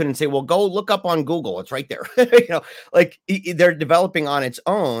availability. You couldn't say, well, go look up on Google, it's right there. Like they're developing on its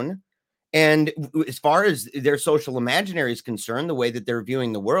own. And as far as their social imaginary is concerned, the way that they're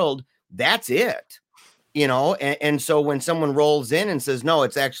viewing the world, that's it. And so when someone rolls in and says, no,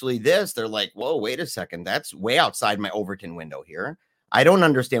 it's actually this, they're like, whoa, wait a second, that's way outside my Overton window here. I don't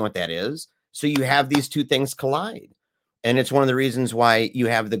understand what that is. So you have these two things collide. And it's one of the reasons why you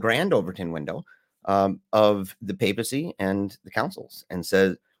have the grand Overton window of the papacy and the councils, and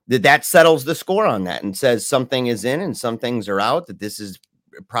says that settles the score on that, and says something is in and some things are out, that this is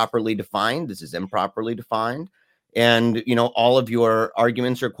properly defined, this is improperly defined. And, all of your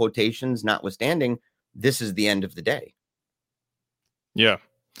arguments or quotations notwithstanding, this is the end of the day. Yeah.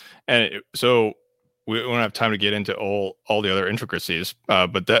 And so we don't have time to get into all the other intricacies,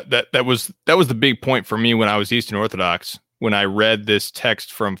 but that was the big point for me when I was Eastern Orthodox, when I read this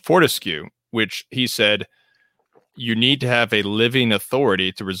text from Fortescue, which he said, you need to have a living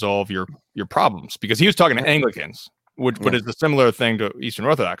authority to resolve your problems, because he was talking to Anglicans, which is a similar thing to Eastern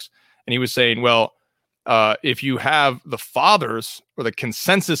Orthodox. And he was saying, well, if you have the fathers, or the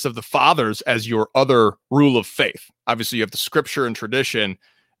consensus of the fathers, as your other rule of faith, obviously you have the scripture and tradition,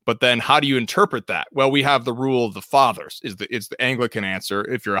 but then how do you interpret that? Well, we have the rule of the fathers, it's the Anglican answer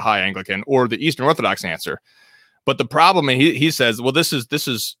if you're a high Anglican, or the Eastern Orthodox answer. But the problem, and he says, well, this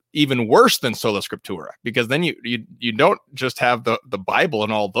is even worse than sola scriptura, because then you don't just have the Bible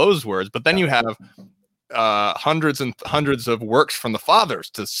and all those words, but then you have hundreds and hundreds of works from the fathers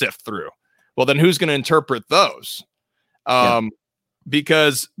to sift through. Well, then who's going to interpret those?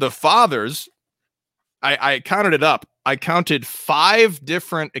 Because the fathers, I counted it up. I counted 5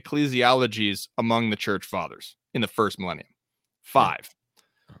 different ecclesiologies among the church fathers in the first millennium. 5.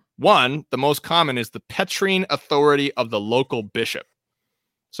 One, the most common, is the Petrine authority of the local bishop.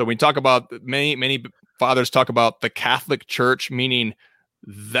 So we talk about, many fathers talk about the Catholic Church, meaning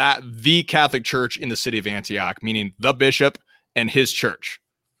that the Catholic Church in the city of Antioch, meaning the bishop and his church.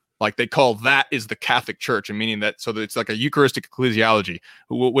 Like they call that is the Catholic Church, and meaning that, so that it's like a Eucharistic ecclesiology.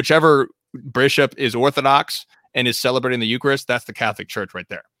 Whichever bishop is Orthodox and is celebrating the Eucharist, that's the Catholic Church right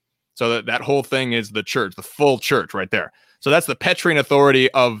there. So that whole thing is the church, the full church right there. So that's the Petrine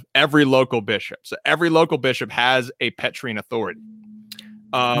authority of every local bishop. So every local bishop has a Petrine authority.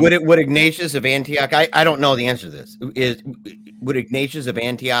 Would Ignatius of Antioch, I don't know the answer to this. Would Ignatius of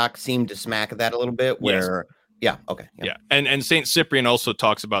Antioch seem to smack of that a little bit? Where, yes. Yeah, okay. Yeah. And St. Cyprian also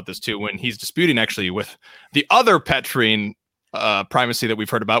talks about this too, when he's disputing actually with the other Petrine primacy that we've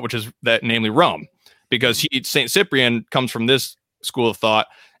heard about, which is that, namely Rome, because St. Cyprian comes from this school of thought,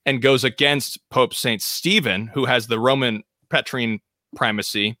 and goes against Pope St. Stephen, who has the Roman Petrine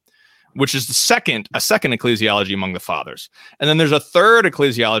primacy, which is a second ecclesiology among the fathers. And then there's a third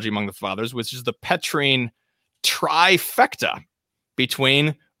ecclesiology among the fathers, which is the Petrine trifecta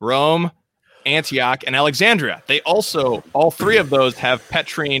between Rome, Antioch, and Alexandria. They also, all three of those have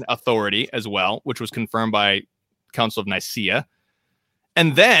Petrine authority as well, which was confirmed by Council of Nicaea.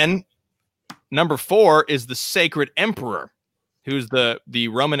 And then number 4 is the Sacred Emperor, who's the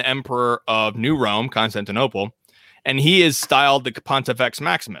Roman Emperor of New Rome, Constantinople. And he is styled the Pontifex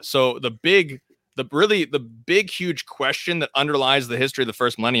Maximus. So the big, huge question that underlies the history of the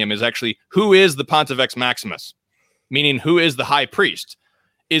first millennium is actually, who is the Pontifex Maximus? Meaning, who is the high priest?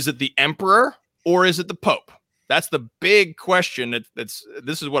 Is it the emperor or is it the pope? That's the big question. This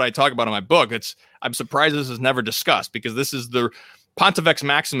is what I talk about in my book. I'm surprised this is never discussed, because this is the Pontifex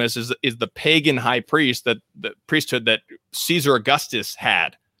Maximus is the pagan high priest, that the priesthood that Caesar Augustus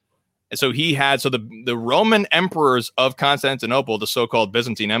had. And so the Roman emperors of Constantinople, the so-called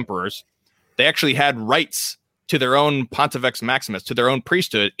Byzantine emperors, they actually had rights to their own Pontifex Maximus, to their own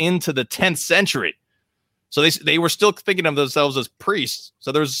priesthood into the 10th century. So they were still thinking of themselves as priests.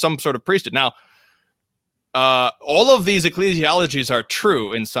 So there was some sort of priesthood. Now, all of these ecclesiologies are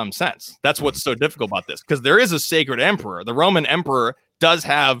true in some sense. That's what's so difficult about this, because there is a sacred emperor. The Roman emperor does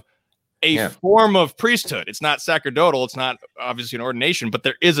have a form of priesthood. It's not sacerdotal. It's not obviously an ordination, but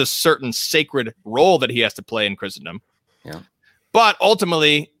there is a certain sacred role that he has to play in Christendom. Yeah. But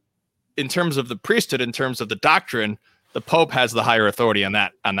ultimately, in terms of the priesthood, in terms of the doctrine, the Pope has the higher authority on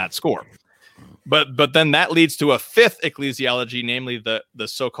that score. But then that leads to a fifth ecclesiology, namely the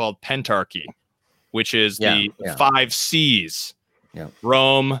so-called Pentarchy, which is the 5 C's: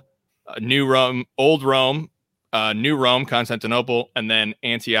 Rome, New Rome, Old Rome, New Rome, Constantinople, and then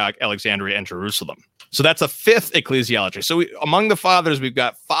Antioch, Alexandria, and Jerusalem. So that's a fifth ecclesiology. So among the fathers, we've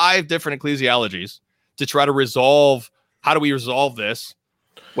got 5 different ecclesiologies to try to resolve. How do we resolve this?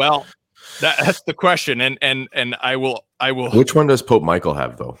 Well, that's the question. And I will. Which one does Pope Michael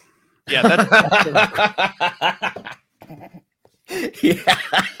have, though? Yeah, that's Is he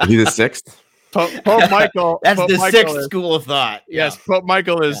the 6th? Pope Michael. That's Pope the Michael 6th school of thought. Yes, Pope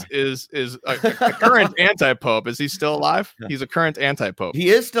Michael is a current anti-pope. Is he still alive? He's a current anti-pope. He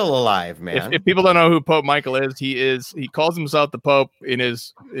is still alive, man. If people don't know who Pope Michael is, he calls himself the Pope in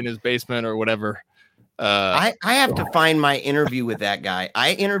his basement or whatever. I have to find my interview with that guy.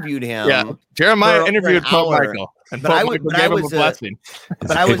 I interviewed him. Yeah, Jeremiah interviewed Pope Michael, and Pope Michael gave him a blessing.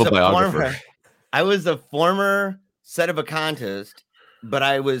 But I was a former sedevacantist, but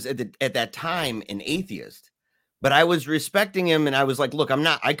I was at that time an atheist. But I was respecting him, and I was like, look, I'm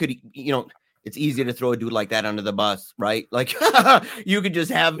not. I could, it's easy to throw a dude like that under the bus, right? Like you could just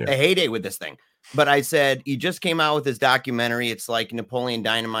have a heyday with this thing. But I said, he just came out with his documentary. It's like Napoleon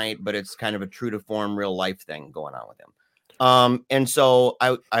Dynamite, but it's kind of a true to form real life thing going on with him. And so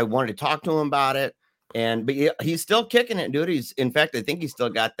I wanted to talk to him about it. But he's still kicking it, dude. In fact, I think he's still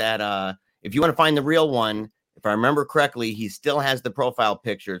got that. If you want to find the real one, if I remember correctly, he still has the profile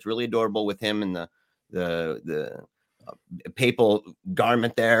picture. It's really adorable with him in the papal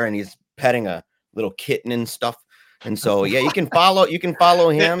garment there, and he's petting a little kitten and stuff. And so, you can follow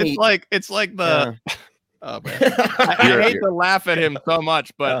him. It's like the. Oh man, I hate to laugh at him so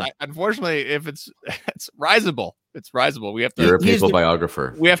much, but unfortunately, if it's risible, we have to. You're a papal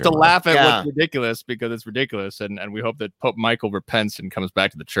biographer. We have to laugh at what's ridiculous because it's ridiculous, and we hope that Pope Michael repents and comes back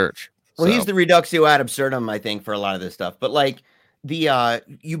to the church. Well, he's the reductio ad absurdum, I think, for a lot of this stuff. But like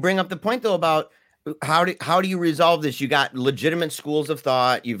you bring up the point though about how do you resolve this? You got legitimate schools of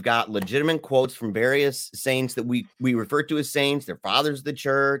thought. You've got legitimate quotes from various saints that we refer to as saints. They're fathers of the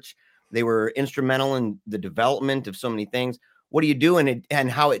church. They were instrumental in the development of so many things. What do you do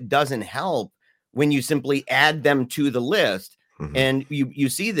and how it doesn't help when you simply add them to the list? Mm-hmm. And you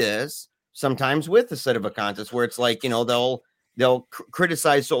see this sometimes with the sedevacantists where it's like, they'll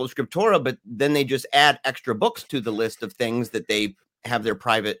criticize sola scriptura, but then they just add extra books to the list of things that they have their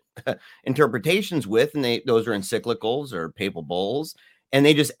private interpretations with, and those are encyclicals or papal bulls, and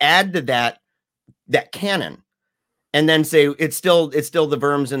they just add to that canon, and then say it's still the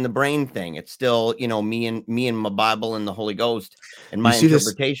verms in the brain thing. It's still me and my Bible and the Holy Ghost and my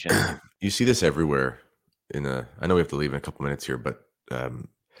interpretation. You see this everywhere. I know we have to leave in a couple minutes here, but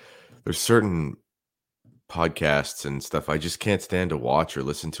there's certain podcasts and stuff I just can't stand to watch or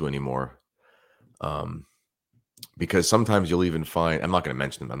listen to anymore. Because sometimes you'll even find, I'm not going to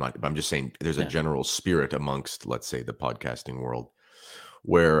mention them. I'm just saying there's a general spirit amongst, let's say, the podcasting world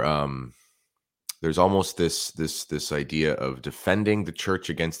where there's almost this idea of defending the church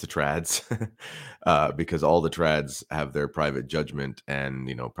against the trads, because all the trads have their private judgment, and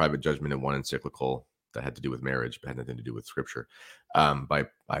private judgment in one encyclical that had to do with marriage, but had nothing to do with scripture. By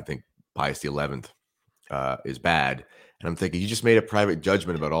I think Pius XI is bad, and I'm thinking you just made a private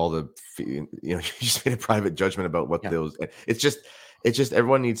judgment about all the, you just made a private judgment about what those. It's just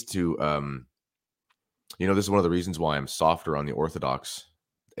everyone needs to. This is one of the reasons why I'm softer on the Orthodox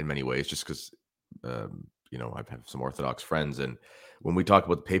in many ways, just because. I've had some Orthodox friends, and when we talk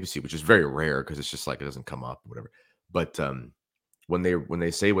about the papacy, which is very rare because it's just like it doesn't come up, whatever. But when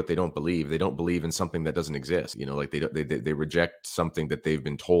they say what they don't believe in something that doesn't exist. Like they reject something that they've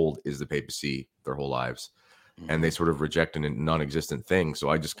been told is the papacy their whole lives, and they sort of reject a non-existent thing. So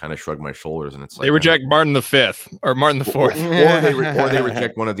I just kind of shrug my shoulders, and it's like they reject Martin V or Martin IV, or they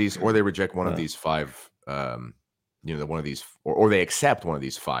reject one of these, these five. One of these, or they accept one of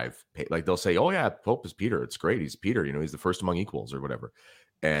these five. Like they'll say, "Oh yeah, Pope is Peter. It's great. He's Peter. He's the first among equals, or whatever."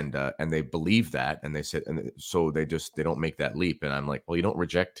 And they believe that, and they said, and so they don't make that leap. And I'm like, well, you're not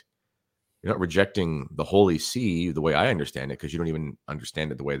rejecting the Holy See the way I understand it, because you don't even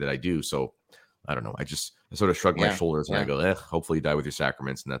understand it the way that I do. So I don't know. I sort of shrug my shoulders and I go, hopefully you die with your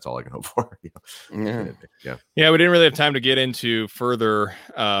sacraments, and that's all I can hope for. Yeah, we didn't really have time to get into further,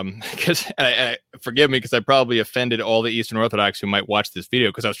 because forgive me, because I probably offended all the Eastern Orthodox who might watch this video,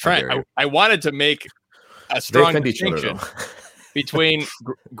 because I was trying. I wanted to make a strong distinction between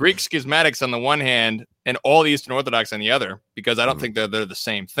Greek schismatics on the one hand and all the Eastern Orthodox on the other, because I don't think they're the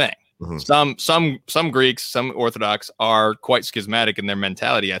same thing. Some Greeks, some Orthodox are quite schismatic in their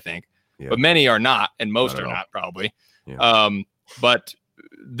mentality, I think. But many are not, and most are not, probably. Yeah. But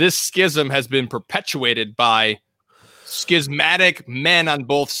this schism has been perpetuated by schismatic men on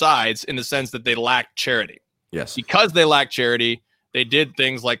both sides, in the sense that they lack charity. Yes. Because they lack charity, they did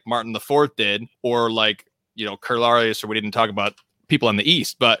things like Martin IV did, or like, Carlarius, or we didn't talk about people on the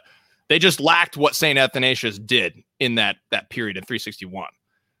East, but they just lacked what St. Athanasius did in that period in 361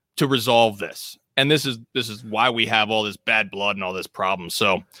 to resolve this. And this is why we have all this bad blood and all this problem.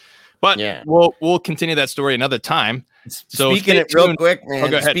 So... But we'll continue that story another time. So speaking it real quick,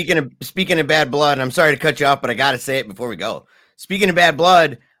 man. Speaking of bad blood, I'm sorry to cut you off, but I got to say it before we go. Speaking of bad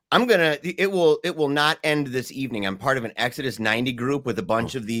blood, it will not end this evening. I'm part of an Exodus 90 group with a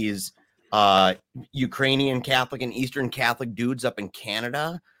bunch of these Ukrainian Catholic and Eastern Catholic dudes up in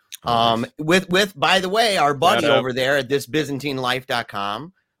Canada. With by the way, our buddy over there at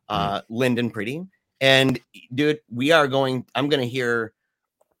thisbyzantinelife.com, Lyndon Pretty. And dude, I'm going to hear.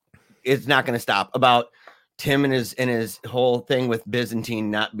 It's not going to stop about Tim and his whole thing with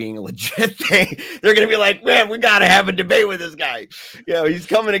Byzantine not being a legit thing. They're going to be like, man, we got to have a debate with this guy. He's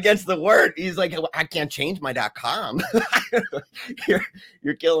coming against the word. He's like, I can't change my .com.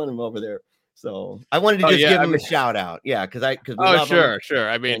 You're killing him over there. So I wanted to give him a shout out. Yeah. Sure.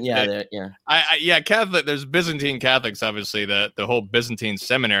 I mean, Catholic, there's Byzantine Catholics, obviously the whole Byzantine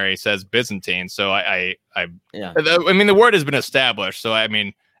seminary says Byzantine. So I mean, the word has been established. So, I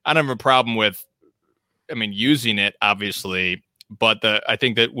mean, I don't have a problem with, using it, obviously, but I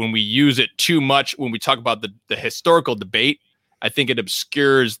think that when we use it too much, when we talk about the historical debate, I think it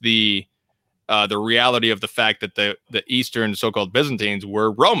obscures the reality of the fact that the Eastern so-called Byzantines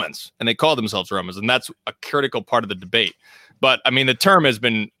were Romans, and they called themselves Romans, and that's a critical part of the debate. But the term has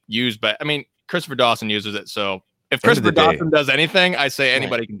been used by, Christopher Dawson uses it, so. If Christopher Dawson does anything, I say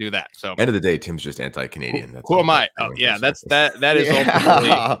anybody can do that. So end of the day, Tim's just anti-Canadian. Who am I? Oh yeah, that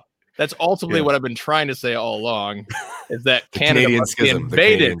is ultimately what I've been trying to say all along, is that Canada must be invaded. The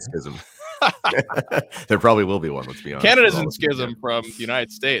Canadian schism. There probably will be one. Let's be honest. Canada's in schism from the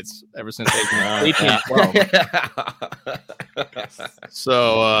United States ever since 1812.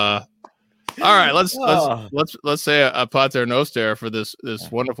 So all right, let's say a Pater Noster for this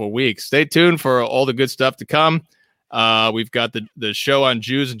wonderful week. Stay tuned for all the good stuff to come. We've got the show on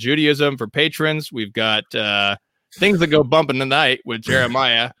Jews and Judaism for patrons. We've got things that go bump in the night with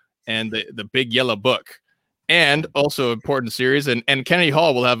Jeremiah and the Big Yellow Book, and also important series. And Kennedy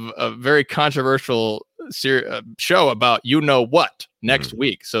Hall will have a very controversial show about you know what next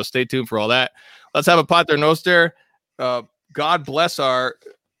week. So stay tuned for all that. Let's have a Pater Noster. God bless our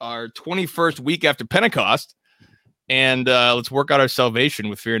 21st week after Pentecost, and let's work out our salvation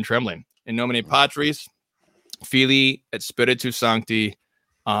with fear and trembling. In nomine Patris, Filii et Spiritus Sancti.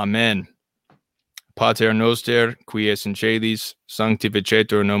 Amen. Pater Noster, qui es in celis,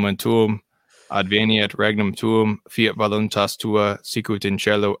 sanctificetur nomen tuum, adveniat regnum tuum, fiat voluntas tua, sicut in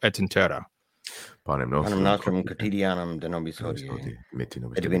cielo et in terra. Panem Panem nostrum nostrum quotidianum de nobis hodie.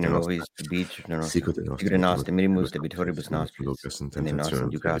 Et vini nobis debit Sicut Sicut nos diminimus debitoribus nostris, Lucas in et ne nos tentationem,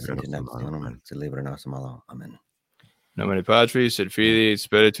 inducas sed in libera nos a malo. tentationem, Amen. sed libera nos a malo. Amen. Nomine Patris et Filii et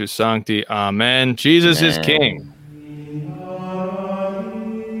Spiritus Sancti. Amen. Jesus is King.